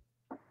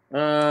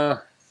 I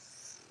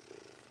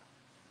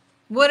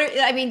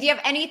mean, do you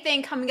have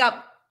anything coming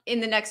up in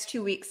the next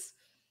 2 weeks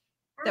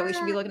that we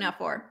should be looking out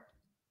for?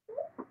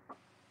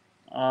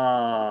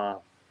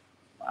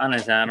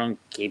 Honestly, I don't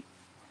keep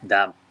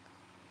that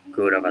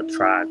good of a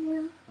track.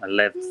 I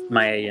let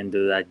my agent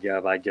do that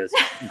job. I just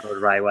go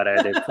ride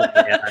whatever they put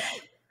me on.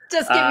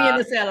 Just get me in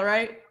the saddle,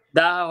 right?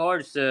 That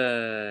horse,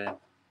 the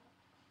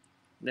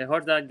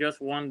horse that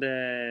just won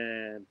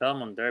the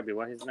Belmont Derby,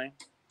 what's his name?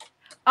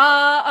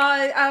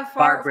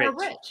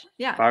 Farbridge.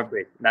 Yeah.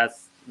 Farbridge.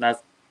 That's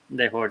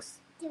the horse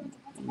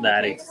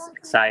that is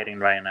exciting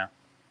right now.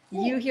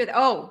 You hear that?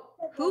 Oh,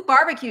 who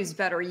barbecues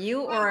better,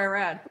 you or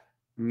Irad?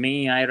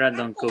 Me, Irad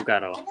don't cook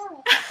at all.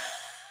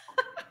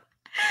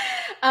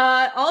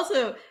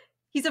 Also,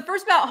 he's a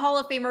first ballot Hall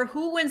of Famer.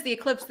 Who wins the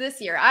Eclipse this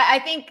year? I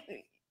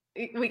think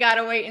we got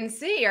to wait and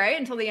see, right?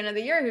 Until the end of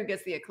the year, who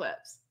gets the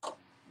Eclipse.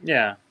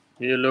 Yeah.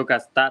 You look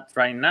at stats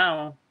right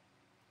now.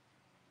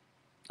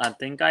 I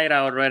think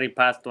Ira already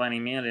passed 20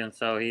 million,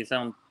 so he's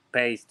on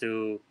pace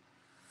to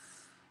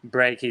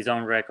break his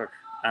own record.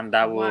 And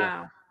that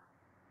will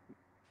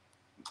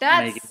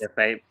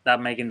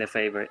making the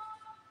favorite.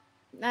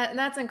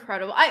 That's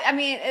incredible. I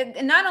mean,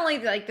 not only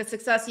like the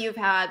success you've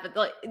had, but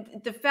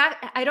the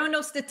fact, I don't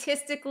know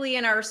statistically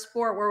in our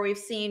sport where we've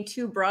seen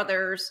two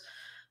brothers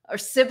or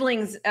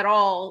siblings at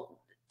all,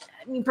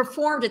 I mean,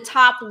 perform to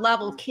top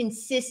level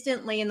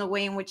consistently in the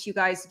way in which you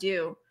guys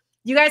do.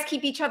 Do you guys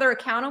keep each other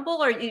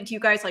accountable, or do you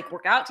guys like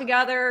work out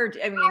together?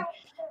 I mean,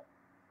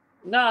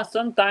 no,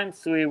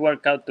 sometimes we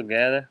work out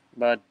together,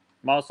 but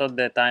most of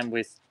the time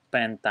we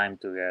spend time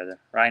together.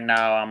 Right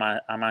now,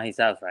 I'm at his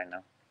house right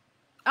now.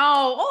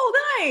 Oh,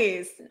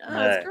 nice. Oh,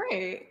 that's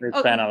great. We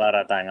spend a lot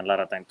of time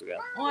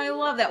together. Oh, I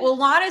love that. Well,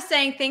 Lana's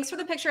saying, thanks for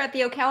the picture at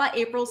the Ocala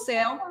April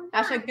sale.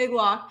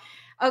 #BigLock.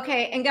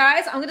 Okay, and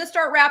guys, I'm going to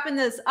start wrapping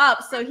this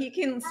up so he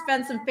can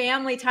spend some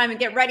family time and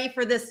get ready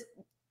for this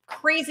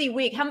crazy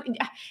week.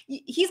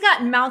 He's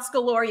got mounts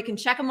galore. You can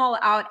check them all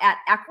out at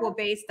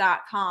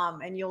equibase.com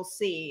and you'll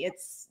see.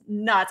 It's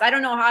nuts. I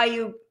don't know how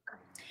you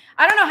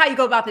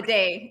go about the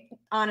day,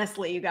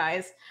 honestly, you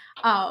guys.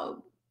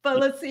 But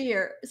let's see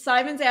here.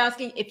 Simon's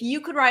asking, if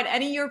you could ride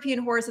any European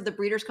horse at the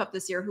Breeders' Cup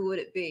this year, who would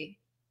it be?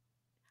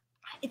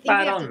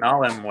 I don't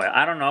know him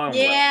well.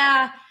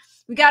 Yeah,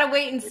 we got to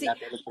wait and see.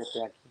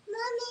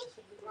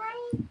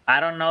 I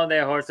don't know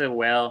the horses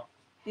well.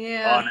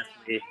 Yeah.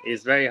 Honestly,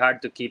 it's very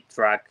hard to keep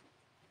track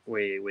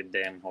with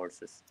them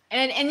horses.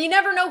 And you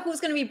never know who's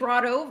going to be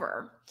brought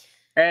over.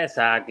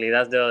 Exactly.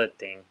 That's the other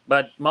thing.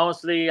 But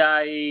mostly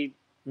I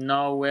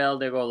know well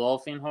the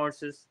Godolphin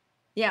horses.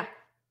 Yeah.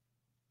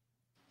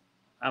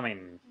 I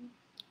mean,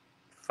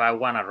 if I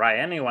want to ride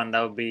anyone,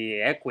 that would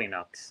be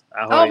Equinox.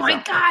 Oh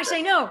my gosh, I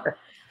know.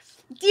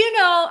 Do you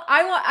know,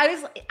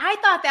 I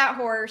thought that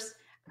horse.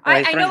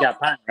 I know from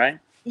Japan, right?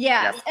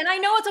 Yes. Yep. And I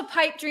know it's a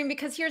pipe dream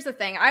because here's the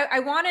thing. I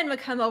wanted him to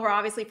come over,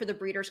 obviously, for the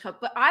Breeders' Cup,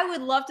 but I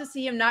would love to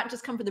see him not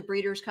just come for the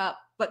Breeders' Cup,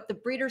 but the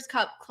Breeders'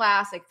 Cup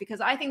Classic,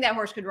 because I think that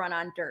horse could run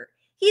on dirt.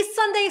 He's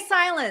Sunday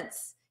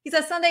Silence. He's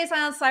a Sunday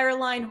Silence sire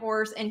line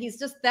horse, and he's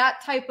just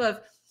that type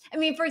of, I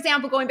mean, for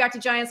example, going back to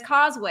Giants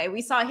Causeway,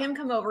 we saw him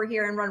come over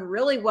here and run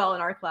really well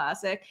in our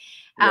Classic.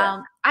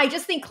 Yeah. I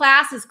just think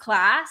class is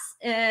class,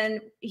 and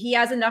he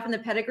has enough in the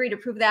pedigree to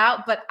prove that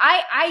out. But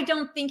I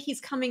don't think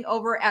he's coming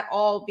over at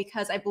all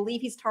because I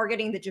believe he's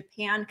targeting the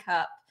Japan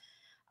Cup.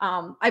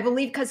 I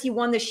believe because he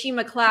won the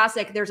Shima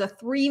Classic, there's a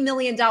 $3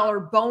 million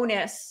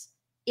bonus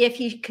if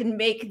he can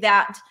make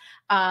that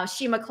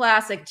Shima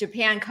Classic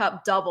Japan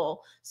Cup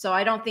double. So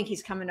I don't think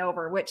he's coming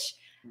over, which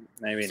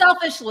maybe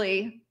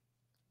selfishly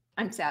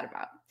I'm sad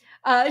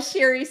about.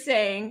 Sherry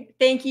saying,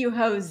 thank you,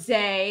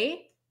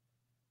 Jose.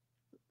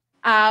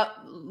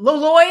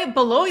 Loloy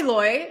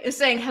Beloy is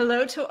saying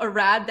hello to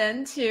Arad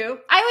then too.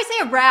 I always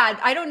say Arad.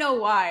 I don't know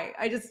why.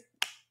 I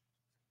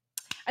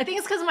think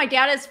it's because my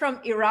dad is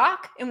from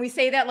Iraq and we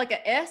say that like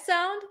a eh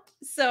sound.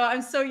 So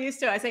I'm so used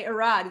to it. I say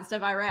Arad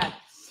instead of Irad.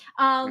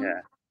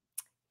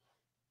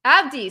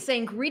 Abdi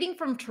saying greeting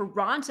from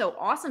Toronto.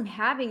 Awesome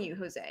having you,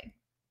 Jose.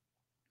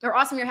 Or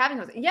awesome you're having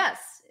Jose.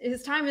 Yes,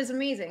 his time is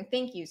amazing.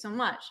 Thank you so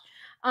much.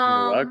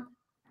 You're welcome.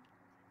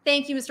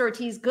 Thank you, Mr.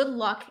 Ortiz. Good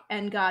luck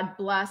and God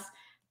bless.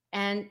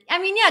 And I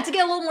mean, yeah, to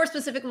get a little more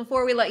specific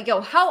before we let you go,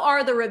 how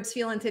are the ribs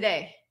feeling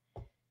today?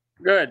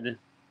 Good.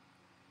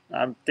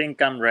 I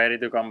think I'm ready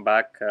to come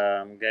back.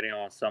 I'm getting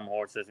on some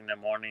horses in the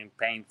morning,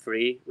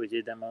 pain-free, which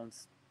is the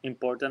most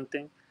important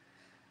thing.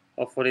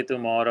 Hopefully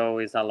tomorrow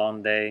is a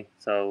long day,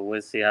 so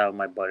we'll see how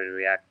my body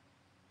reacts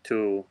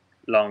to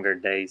longer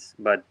days.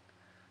 But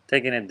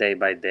taking it day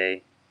by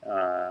day,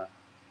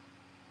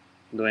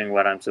 doing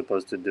what I'm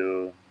supposed to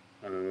do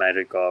in my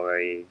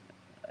recovery.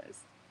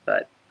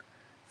 But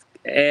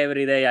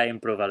every day I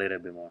improve a little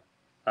bit more.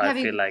 I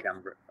feel like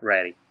I'm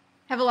ready.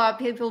 Have a lot of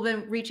people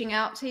been reaching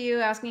out to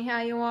you, asking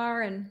how you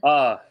are? And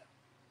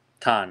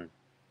Ton.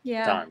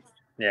 Yeah. Tons.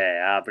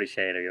 Yeah, I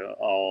appreciate you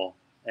all.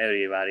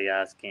 Everybody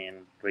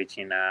asking,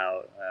 reaching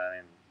out.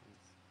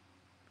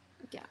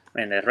 Yeah. I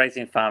mean, the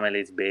racing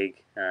family is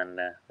big, and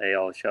they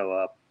all show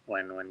up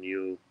when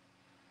you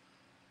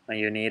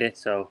need it.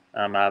 So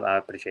I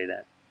appreciate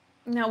that.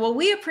 No, well,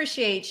 we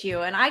appreciate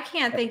you, and I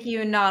can't thank you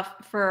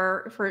enough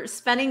for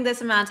spending this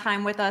amount of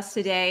time with us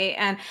today.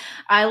 And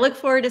I look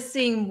forward to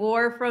seeing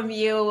more from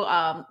you.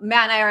 Matt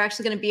and I are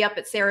actually going to be up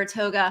at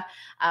Saratoga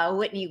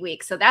Whitney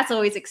Week, so that's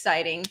always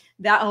exciting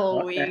that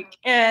whole week.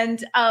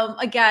 And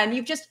again,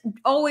 you've just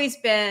always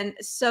been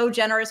so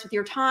generous with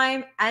your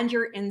time and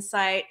your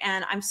insight,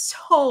 and I'm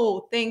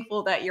so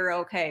thankful that you're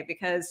okay,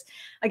 because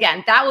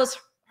again, that was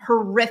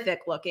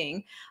horrific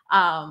looking.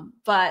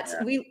 But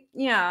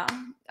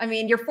I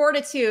mean, your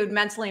fortitude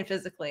mentally and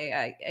physically,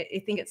 I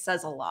think it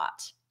says a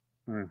lot.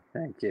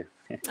 Thank you.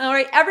 All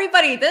right,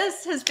 everybody,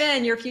 this has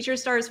been your Future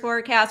Stars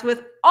forecast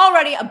with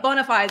already a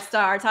bona fide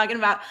star talking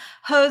about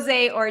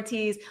Jose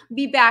Ortiz.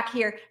 Be back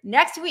here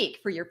next week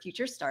for your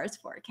Future Stars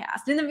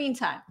forecast. In the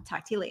meantime,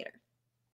 talk to you later.